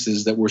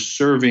businesses that were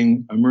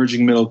serving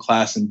emerging middle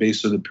class and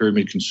base of the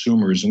pyramid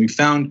consumers. And we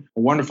found a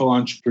wonderful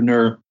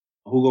entrepreneur,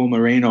 Hugo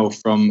Moreno,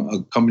 from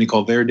a company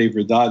called Verde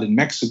Verdad in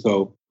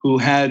Mexico, who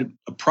had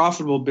a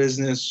profitable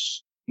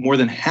business. More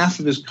than half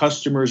of his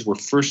customers were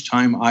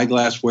first-time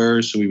eyeglass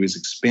wearers, so he was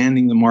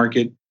expanding the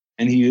market.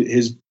 And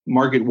his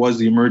market was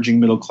the emerging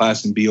middle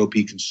class and BOP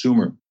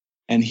consumer.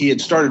 And he had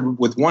started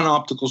with one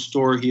optical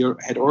store. He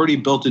had already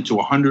built it to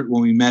 100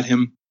 when we met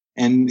him.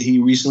 And he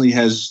recently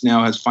has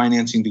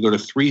financing to go to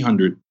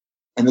 300.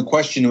 And the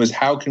question was,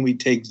 how can we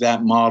take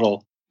that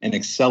model and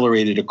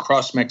accelerate it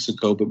across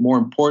Mexico, but more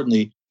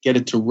importantly, get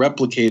it to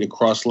replicate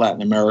across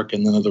Latin America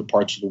and then other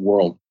parts of the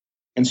world?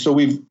 And so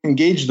we've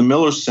engaged the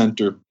Miller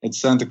Center at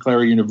Santa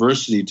Clara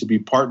University to be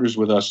partners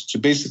with us to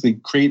basically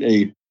create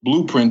a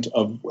blueprint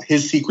of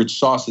his secret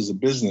sauce as a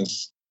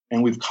business.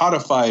 And we've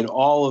codified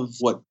all of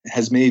what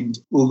has made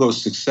Hugo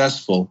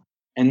successful.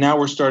 And now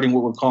we're starting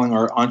what we're calling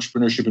our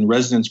Entrepreneurship in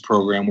Residence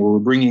program, where we're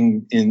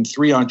bringing in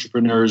 3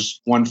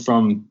 entrepreneurs, one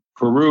from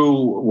Peru,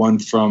 one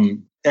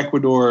from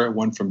Ecuador,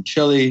 one from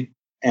Chile.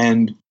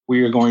 And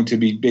we are going to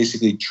be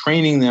basically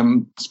training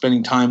them,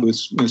 spending time with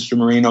Mr.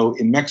 Moreno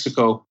in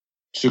Mexico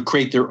to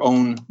create their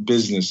own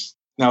business.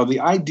 Now, the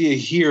idea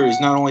here is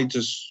not only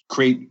to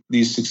create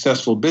these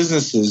successful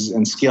businesses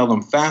and scale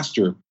them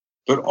faster,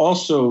 but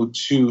also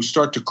to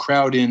start to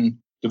crowd in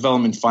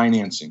development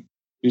financing.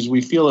 Because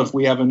we feel if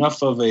we have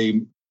enough of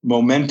a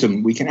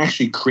momentum, we can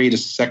actually create a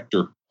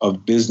sector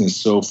of business.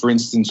 So, for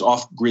instance,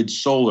 off-grid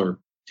solar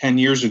 10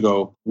 years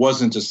ago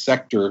wasn't a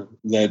sector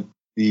that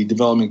the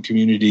development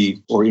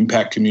community or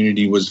impact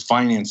community was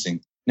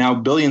financing. Now,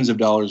 billions of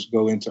dollars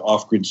go into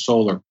off-grid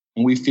solar.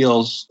 And we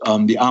feel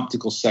the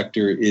optical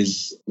sector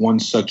is one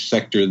such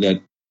sector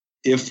that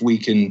if we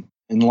can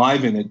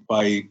enliven it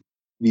by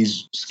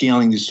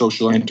scaling these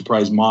social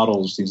enterprise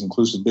models, these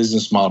inclusive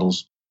business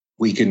models,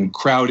 we can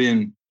crowd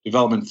in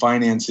development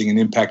financing and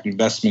impact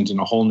investment in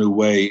a whole new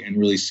way and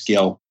really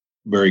scale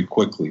very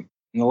quickly.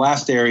 And the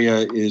last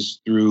area is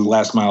through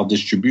last mile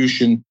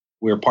distribution.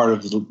 We're part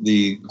of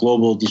the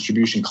Global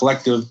Distribution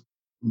Collective.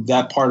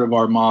 That part of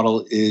our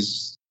model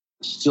is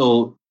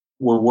still,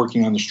 we're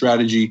working on the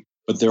strategy,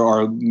 but there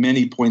are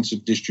many points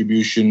of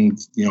distribution,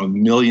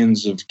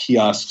 millions of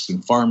kiosks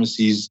and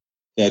pharmacies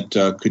that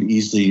could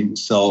easily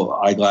sell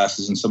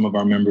eyeglasses. And some of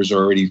our members are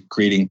already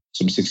creating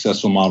some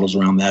successful models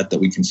around that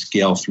we can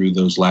scale through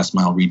those last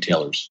mile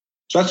retailers.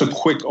 So that's a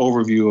quick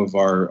overview of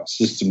our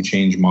system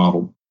change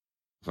model.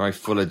 Very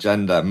full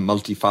agenda,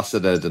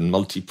 multifaceted and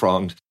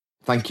multi-pronged.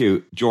 Thank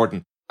you,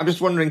 Jordan. I'm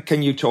just wondering,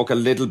 can you talk a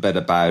little bit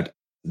about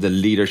the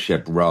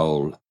leadership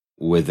role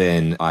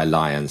within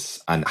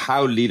EYElliance and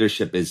how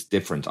leadership is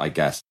different, I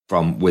guess,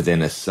 from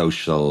within a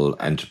social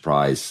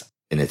enterprise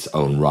in its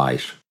own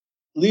right?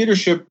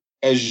 Leadership,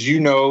 as you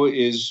know,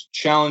 is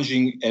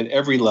challenging at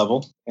every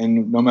level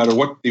and no matter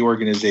what the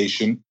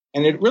organization.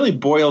 And it really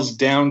boils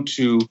down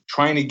to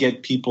trying to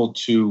get people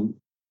to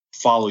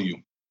follow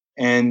you.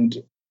 And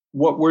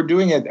what we're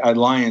doing at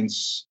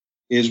EYElliance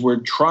is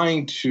we're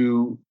trying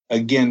to,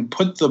 again,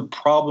 put the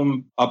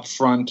problem up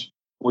front.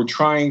 We're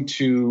trying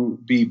to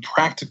be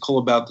practical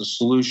about the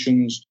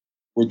solutions.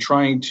 We're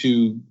trying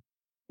to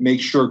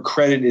make sure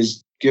credit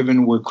is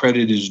given where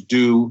credit is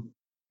due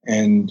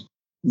and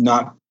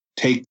not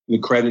take the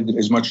credit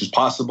as much as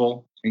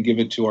possible and give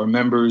it to our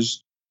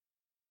members.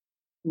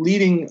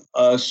 Leading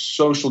a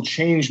social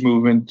change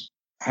movement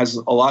has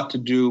a lot to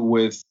do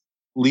with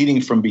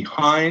leading from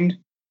behind,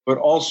 but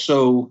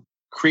also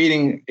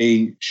creating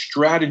a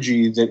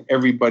strategy that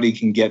everybody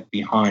can get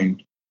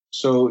behind.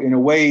 So in a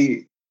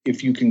way,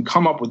 if you can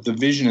come up with the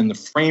vision and the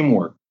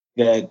framework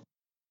that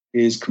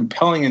is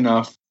compelling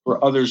enough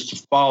for others to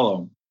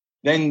follow,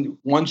 then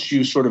once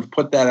you sort of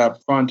put that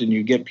up front and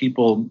you get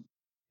people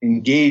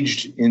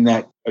engaged in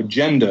that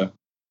agenda,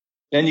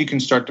 then you can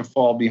start to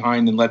fall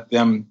behind and let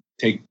them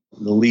take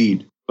the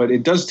lead. But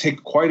it does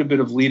take quite a bit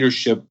of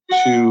leadership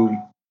to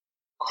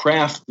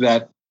craft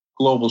that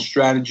global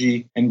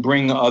strategy and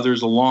bring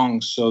others along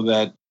so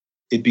that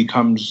it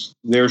becomes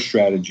their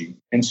strategy.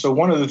 And so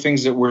one of the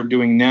things that we're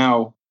doing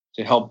now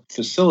to help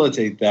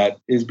facilitate that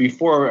is,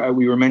 before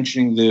we were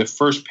mentioning the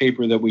first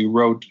paper that we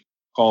wrote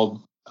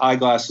called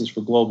Eyeglasses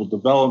for Global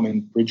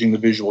Development, Bridging the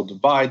Visual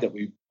Divide, that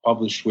we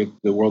published with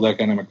the World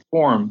Economic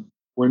Forum.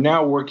 We're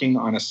now working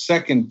on a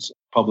second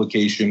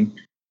publication.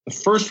 The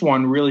first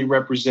one really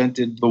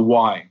represented the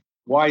why.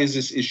 Why is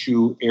this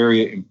issue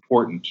area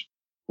important?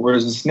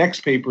 Whereas this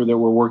next paper that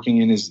we're working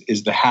in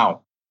is the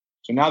how.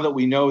 So now that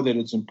we know that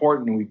it's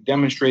important and we've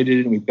demonstrated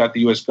it and we've got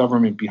the US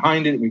government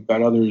behind it, and we've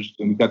got others,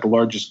 and we've got the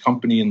largest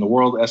company in the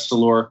world,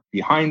 Essilor,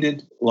 behind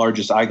it,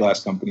 largest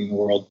eyeglass company in the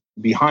world,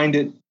 behind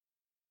it,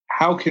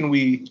 how can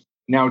we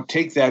now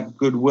take that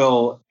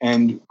goodwill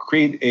and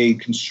create a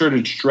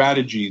concerted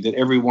strategy that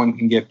everyone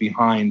can get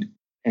behind,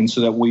 and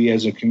so that we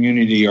as a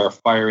community are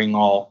firing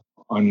all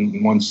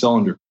on one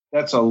cylinder?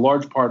 That's a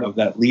large part of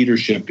that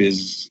leadership,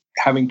 is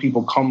having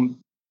people come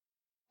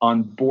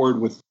on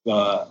board with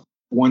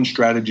one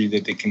strategy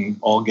that they can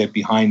all get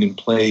behind and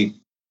play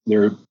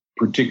their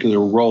particular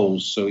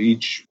roles. So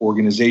each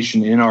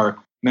organization in our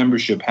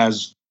membership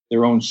has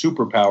their own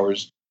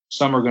superpowers.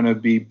 Some are going to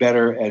be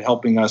better at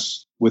helping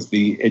us with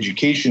the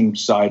education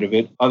side of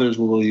it. Others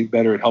will be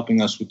better at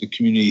helping us with the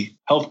community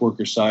health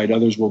worker side.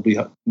 Others will be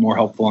more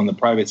helpful on the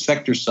private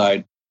sector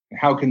side.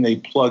 How can they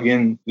plug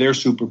in their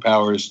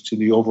superpowers to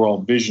the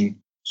overall vision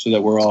so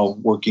that we're all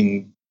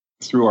working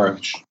through our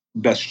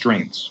best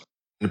strengths?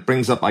 It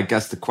brings up, I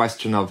guess, the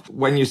question of,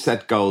 when you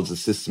set goals of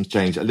systems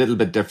change, a little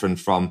bit different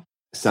from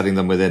setting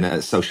them within a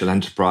social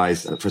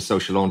enterprise for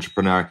social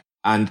entrepreneur.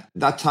 And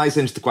that ties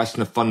into the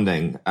question of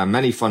funding.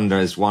 Many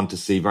funders want to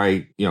see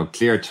very,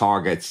 clear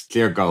targets,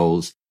 clear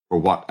goals for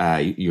what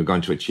you're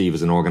going to achieve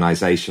as an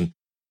organization.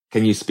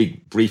 Can you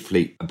speak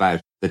briefly about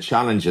the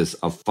challenges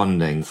of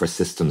funding for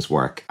systems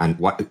work and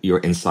what your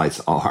insights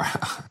are?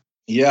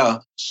 Yeah.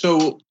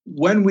 So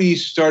when we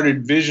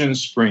started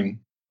VisionSpring,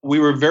 we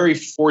were very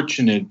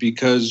fortunate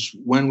because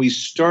when we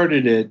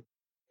started it,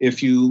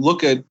 if you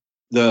look at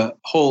the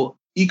whole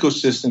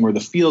ecosystem or the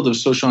field of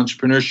social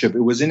entrepreneurship,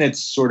 it was in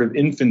its sort of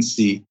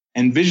infancy.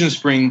 And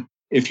VisionSpring,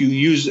 if you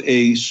use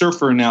a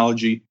surfer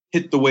analogy,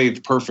 hit the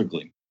wave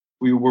perfectly.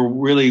 We were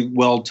really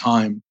well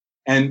timed.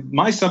 And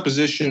my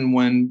supposition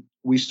when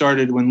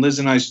Liz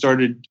and I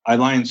started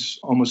EYElliance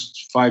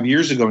almost 5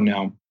 years ago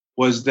now,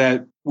 was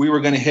that we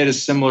were going to hit a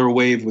similar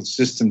wave with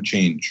system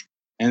change,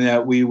 and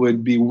that we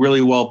would be really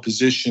well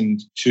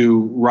positioned to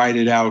ride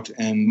it out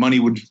and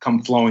money would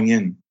come flowing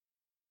in.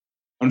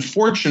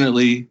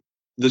 Unfortunately,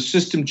 the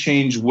system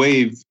change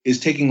wave is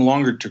taking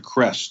longer to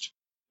crest.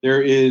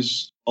 There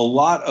is a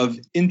lot of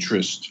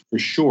interest for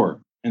sure,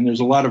 and there's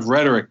a lot of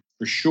rhetoric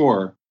for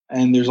sure,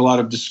 and there's a lot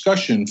of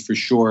discussion for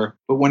sure.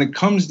 But when it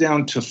comes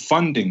down to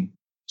funding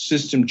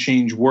system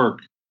change work,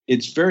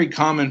 it's very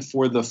common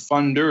for the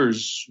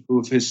funders who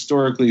have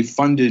historically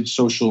funded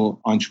social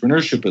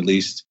entrepreneurship, at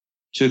least,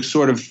 to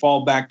sort of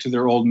fall back to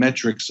their old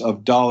metrics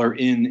of dollar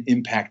in,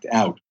 impact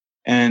out.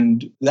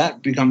 And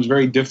that becomes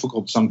very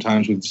difficult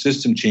sometimes with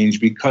system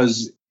change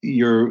because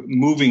you're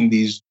moving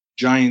these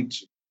giant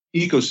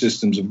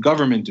ecosystems of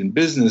government and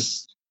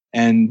business,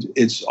 and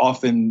it's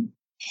often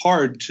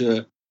hard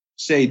to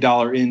say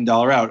dollar in,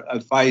 dollar out.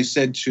 If I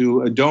said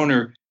to a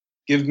donor,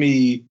 give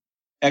me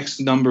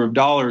X number of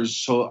dollars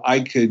so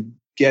I could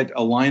get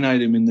a line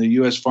item in the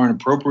U.S. Foreign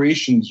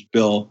Appropriations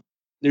Bill,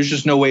 there's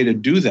just no way to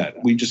do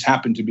that. We just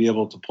happened to be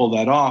able to pull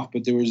that off,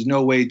 but there was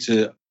no way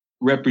to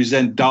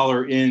represent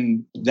dollar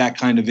in that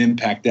kind of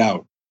impact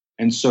out.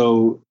 And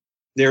so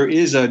there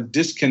is a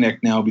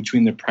disconnect now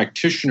between the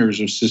practitioners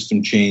of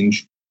system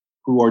change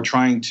who are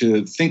trying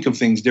to think of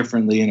things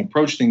differently and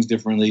approach things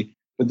differently,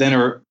 but then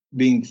are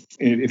being,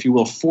 if you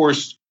will,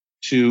 forced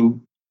to,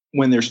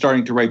 when they're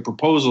starting to write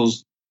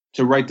proposals,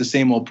 to write the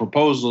same old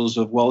proposals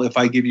of, well, if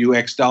I give you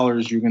X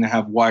dollars, you're going to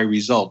have Y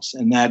results.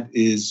 And that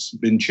has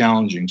been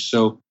challenging.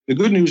 So the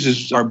good news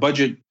is our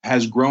budget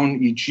has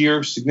grown each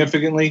year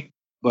significantly,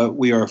 but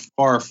we are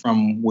far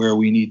from where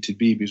we need to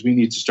be because we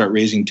need to start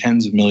raising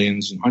tens of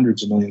millions and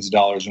hundreds of millions of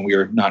dollars, and we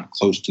are not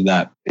close to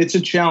that. It's a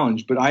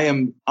challenge, but I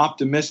am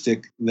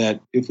optimistic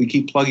that if we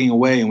keep plugging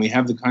away and we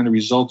have the kind of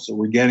results that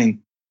we're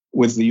getting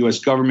with the U.S.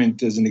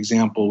 government as an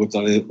example, with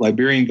the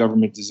Liberian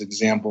government as an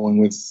example, and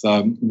with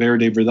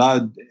Verde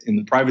Verdad in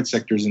the private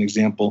sector as an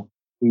example,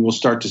 we will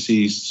start to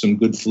see some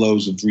good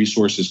flows of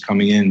resources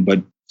coming in.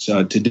 But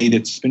to date,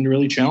 it's been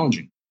really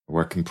challenging.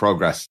 Work in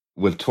progress.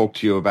 We'll talk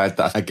to you about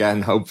that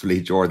again,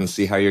 hopefully, Jordan,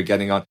 see how you're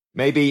getting on.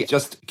 Maybe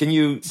just, can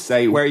you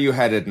say where are you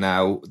headed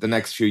now, the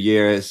next few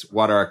years?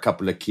 What are a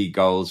couple of key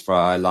goals for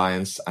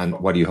EYElliance and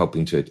what are you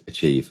hoping to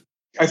achieve?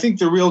 I think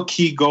the real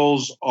key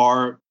goals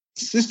are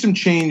system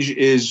change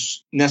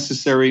is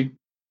necessary.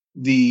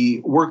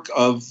 The work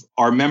of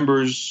our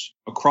members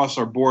across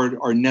our board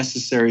are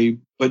necessary,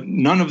 but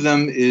none of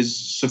them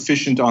is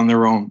sufficient on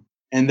their own.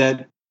 And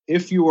that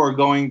if you are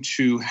going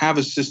to have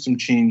a system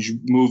change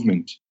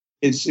movement,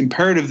 it's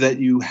imperative that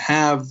you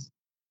have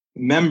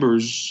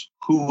members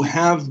who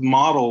have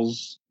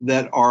models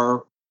that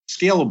are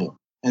scalable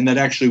and that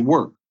actually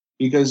work.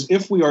 Because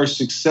if we are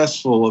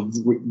successful of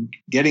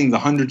getting the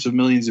hundreds of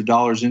millions of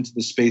dollars into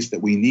the space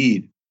that we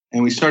need,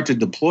 and we start to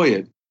deploy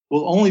it,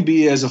 will only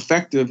be as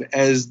effective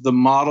as the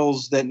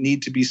models that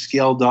need to be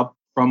scaled up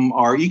from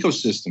our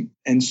ecosystem.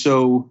 And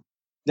so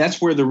that's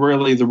where the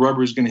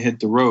rubber is going to hit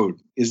the road,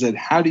 is that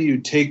how do you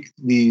take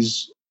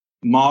these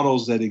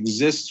models that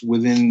exist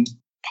within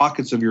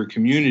pockets of your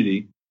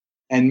community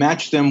and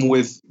match them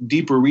with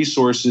deeper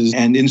resources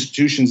and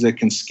institutions that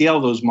can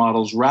scale those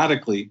models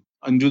radically,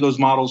 and do those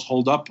models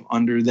hold up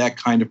under that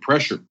kind of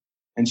pressure?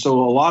 And so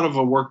a lot of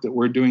the work that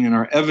we're doing in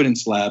our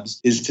evidence labs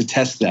is to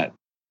test that,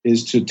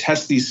 is to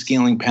test these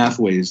scaling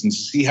pathways and to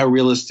see how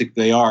realistic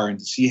they are and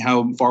to see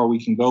how far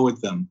we can go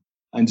with them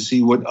and to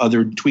see what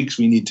other tweaks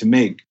we need to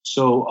make.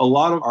 So a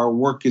lot of our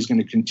work is going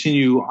to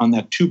continue on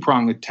that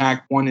two-pronged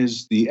attack. One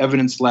is the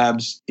evidence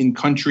labs in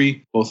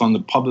country, both on the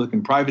public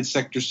and private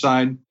sector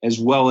side, as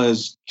well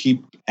as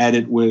keep at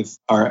it with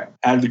our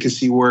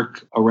advocacy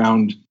work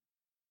around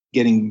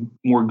getting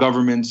more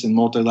governments and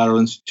multilateral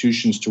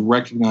institutions to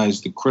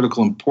recognize the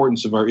critical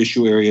importance of our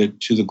issue area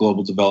to the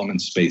global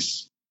development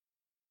space.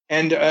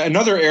 And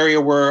another area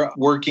we're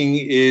working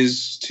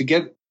is to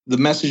get the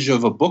message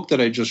of a book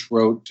that I just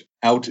wrote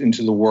out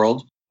into the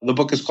world. The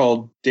book is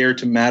called Dare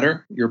to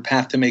Matter, Your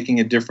Path to Making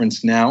a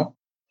Difference Now.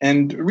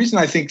 And the reason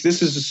I think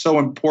this is so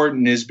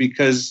important is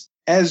because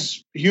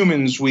as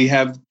humans, we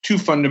have two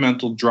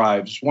fundamental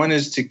drives. One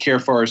is to care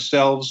for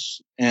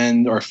ourselves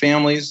and our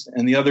families,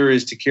 and the other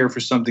is to care for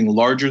something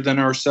larger than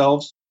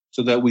ourselves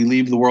so that we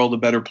leave the world a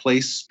better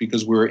place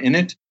because we're in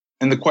it.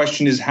 And the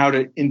question is how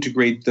to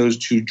integrate those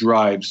two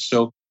drives.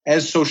 So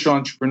as social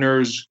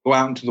entrepreneurs go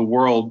out into the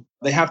world,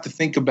 they have to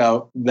think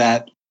about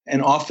that,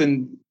 and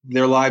often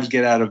their lives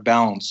get out of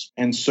balance.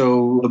 And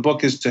so the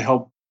book is to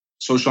help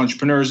social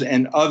entrepreneurs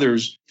and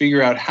others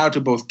figure out how to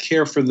both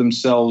care for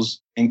themselves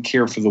and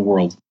care for the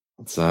world.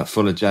 It's a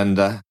full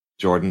agenda,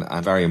 Jordan,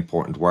 and very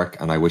important work.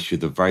 And I wish you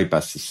the very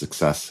best of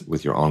success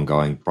with your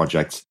ongoing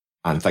projects.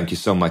 And thank you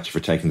so much for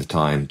taking the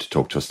time to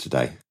talk to us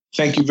today.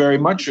 Thank you very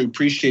much. I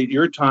appreciate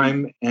your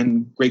time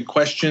and great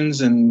questions,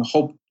 and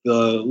hope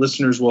the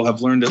listeners will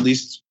have learned at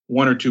least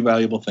one or two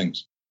valuable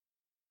things.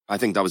 I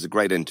think that was a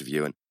great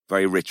interview and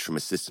very rich from a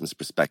systems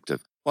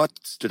perspective. What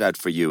stood out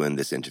for you in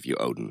this interview,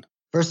 Odin?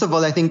 First of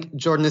all, I think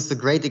Jordan is a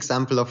great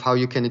example of how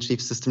you can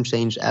achieve system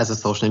change as a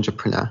social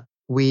entrepreneur.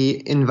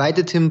 We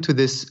invited him to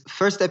this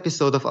first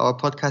episode of our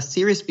podcast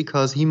series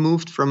because he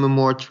moved from a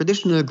more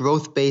traditional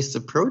growth-based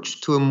approach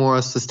to a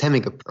more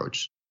systemic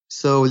approach.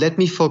 So let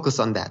me focus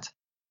on that.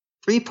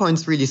 3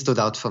 points really stood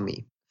out for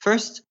me.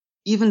 First,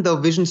 even though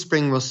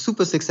VisionSpring was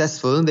super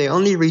successful, they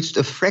only reached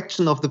a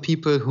fraction of the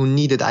people who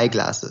needed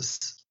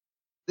eyeglasses.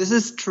 This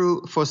is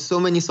true for so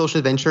many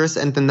social ventures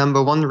and the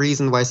number one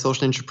reason why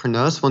social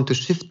entrepreneurs want to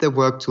shift their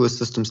work to a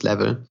systems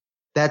level.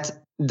 That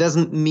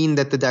doesn't mean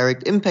that the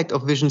direct impact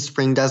of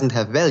VisionSpring doesn't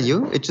have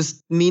value. It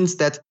just means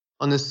that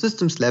on a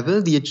systems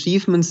level, the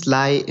achievements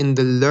lie in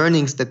the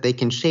learnings that they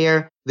can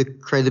share, the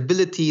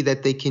credibility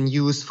that they can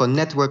use for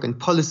network and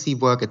policy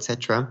work,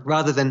 etc.,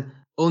 rather than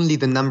only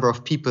the number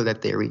of people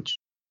that they reach.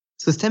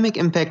 Systemic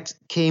impact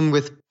came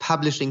with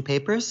publishing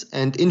papers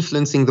and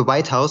influencing the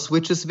White House,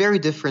 which is very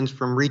different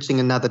from reaching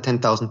another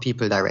 10,000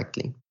 people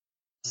directly.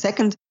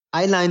 Second,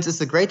 EYElliance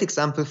is a great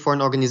example for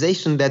an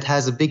organization that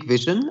has a big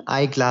vision,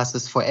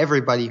 eyeglasses for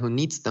everybody who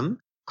needs them,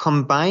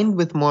 combined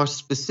with more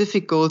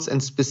specific goals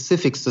and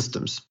specific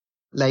systems,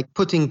 like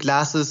putting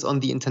glasses on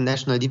the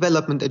international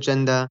development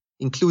agenda,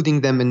 including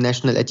them in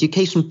national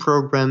education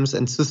programs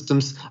and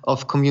systems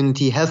of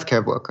community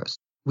healthcare workers.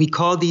 We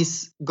call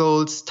these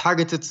goals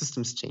targeted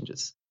systems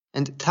changes.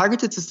 And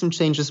targeted system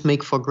changes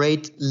make for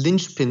great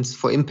linchpins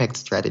for impact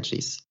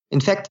strategies. In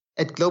fact,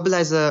 at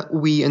Globalizer,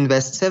 we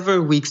invest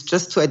several weeks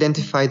just to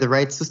identify the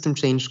right system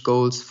change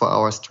goals for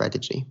our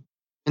strategy.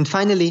 And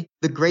finally,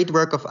 the great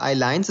work of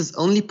EYElliance is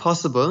only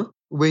possible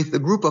with a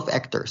group of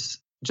actors.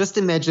 Just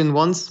imagine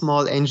one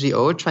small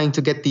NGO trying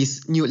to get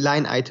these new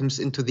line items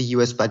into the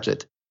US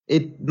budget.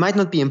 It might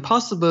not be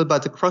impossible,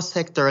 but a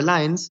cross-sector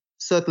alliance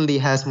certainly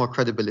has more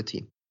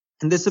credibility.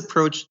 And this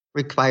approach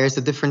requires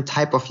a different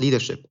type of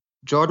leadership.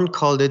 Jordan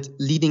called it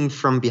leading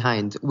from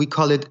behind. We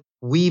call it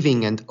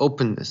weaving and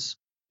openness.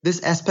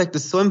 This aspect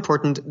is so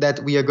important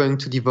that we are going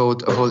to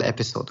devote a whole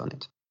episode on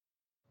it.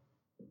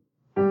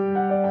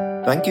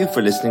 Thank you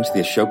for listening to the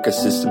Ashoka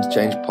Systems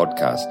Change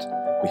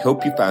podcast. We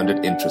hope you found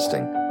it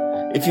interesting.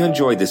 If you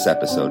enjoyed this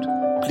episode,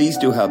 please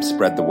do help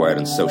spread the word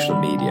on social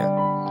media.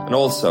 And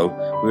also,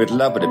 we would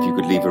love it if you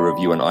could leave a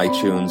review on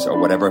iTunes or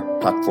whatever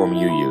platform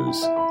you use.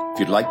 If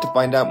you'd like to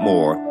find out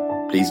more,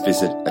 please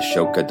visit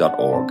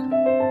ashoka.org.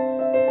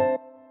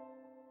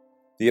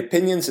 The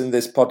opinions in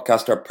this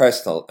podcast are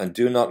personal and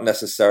do not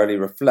necessarily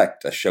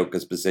reflect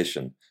Ashoka's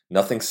position.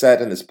 Nothing said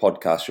in this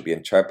podcast should be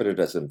interpreted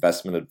as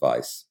investment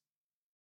advice.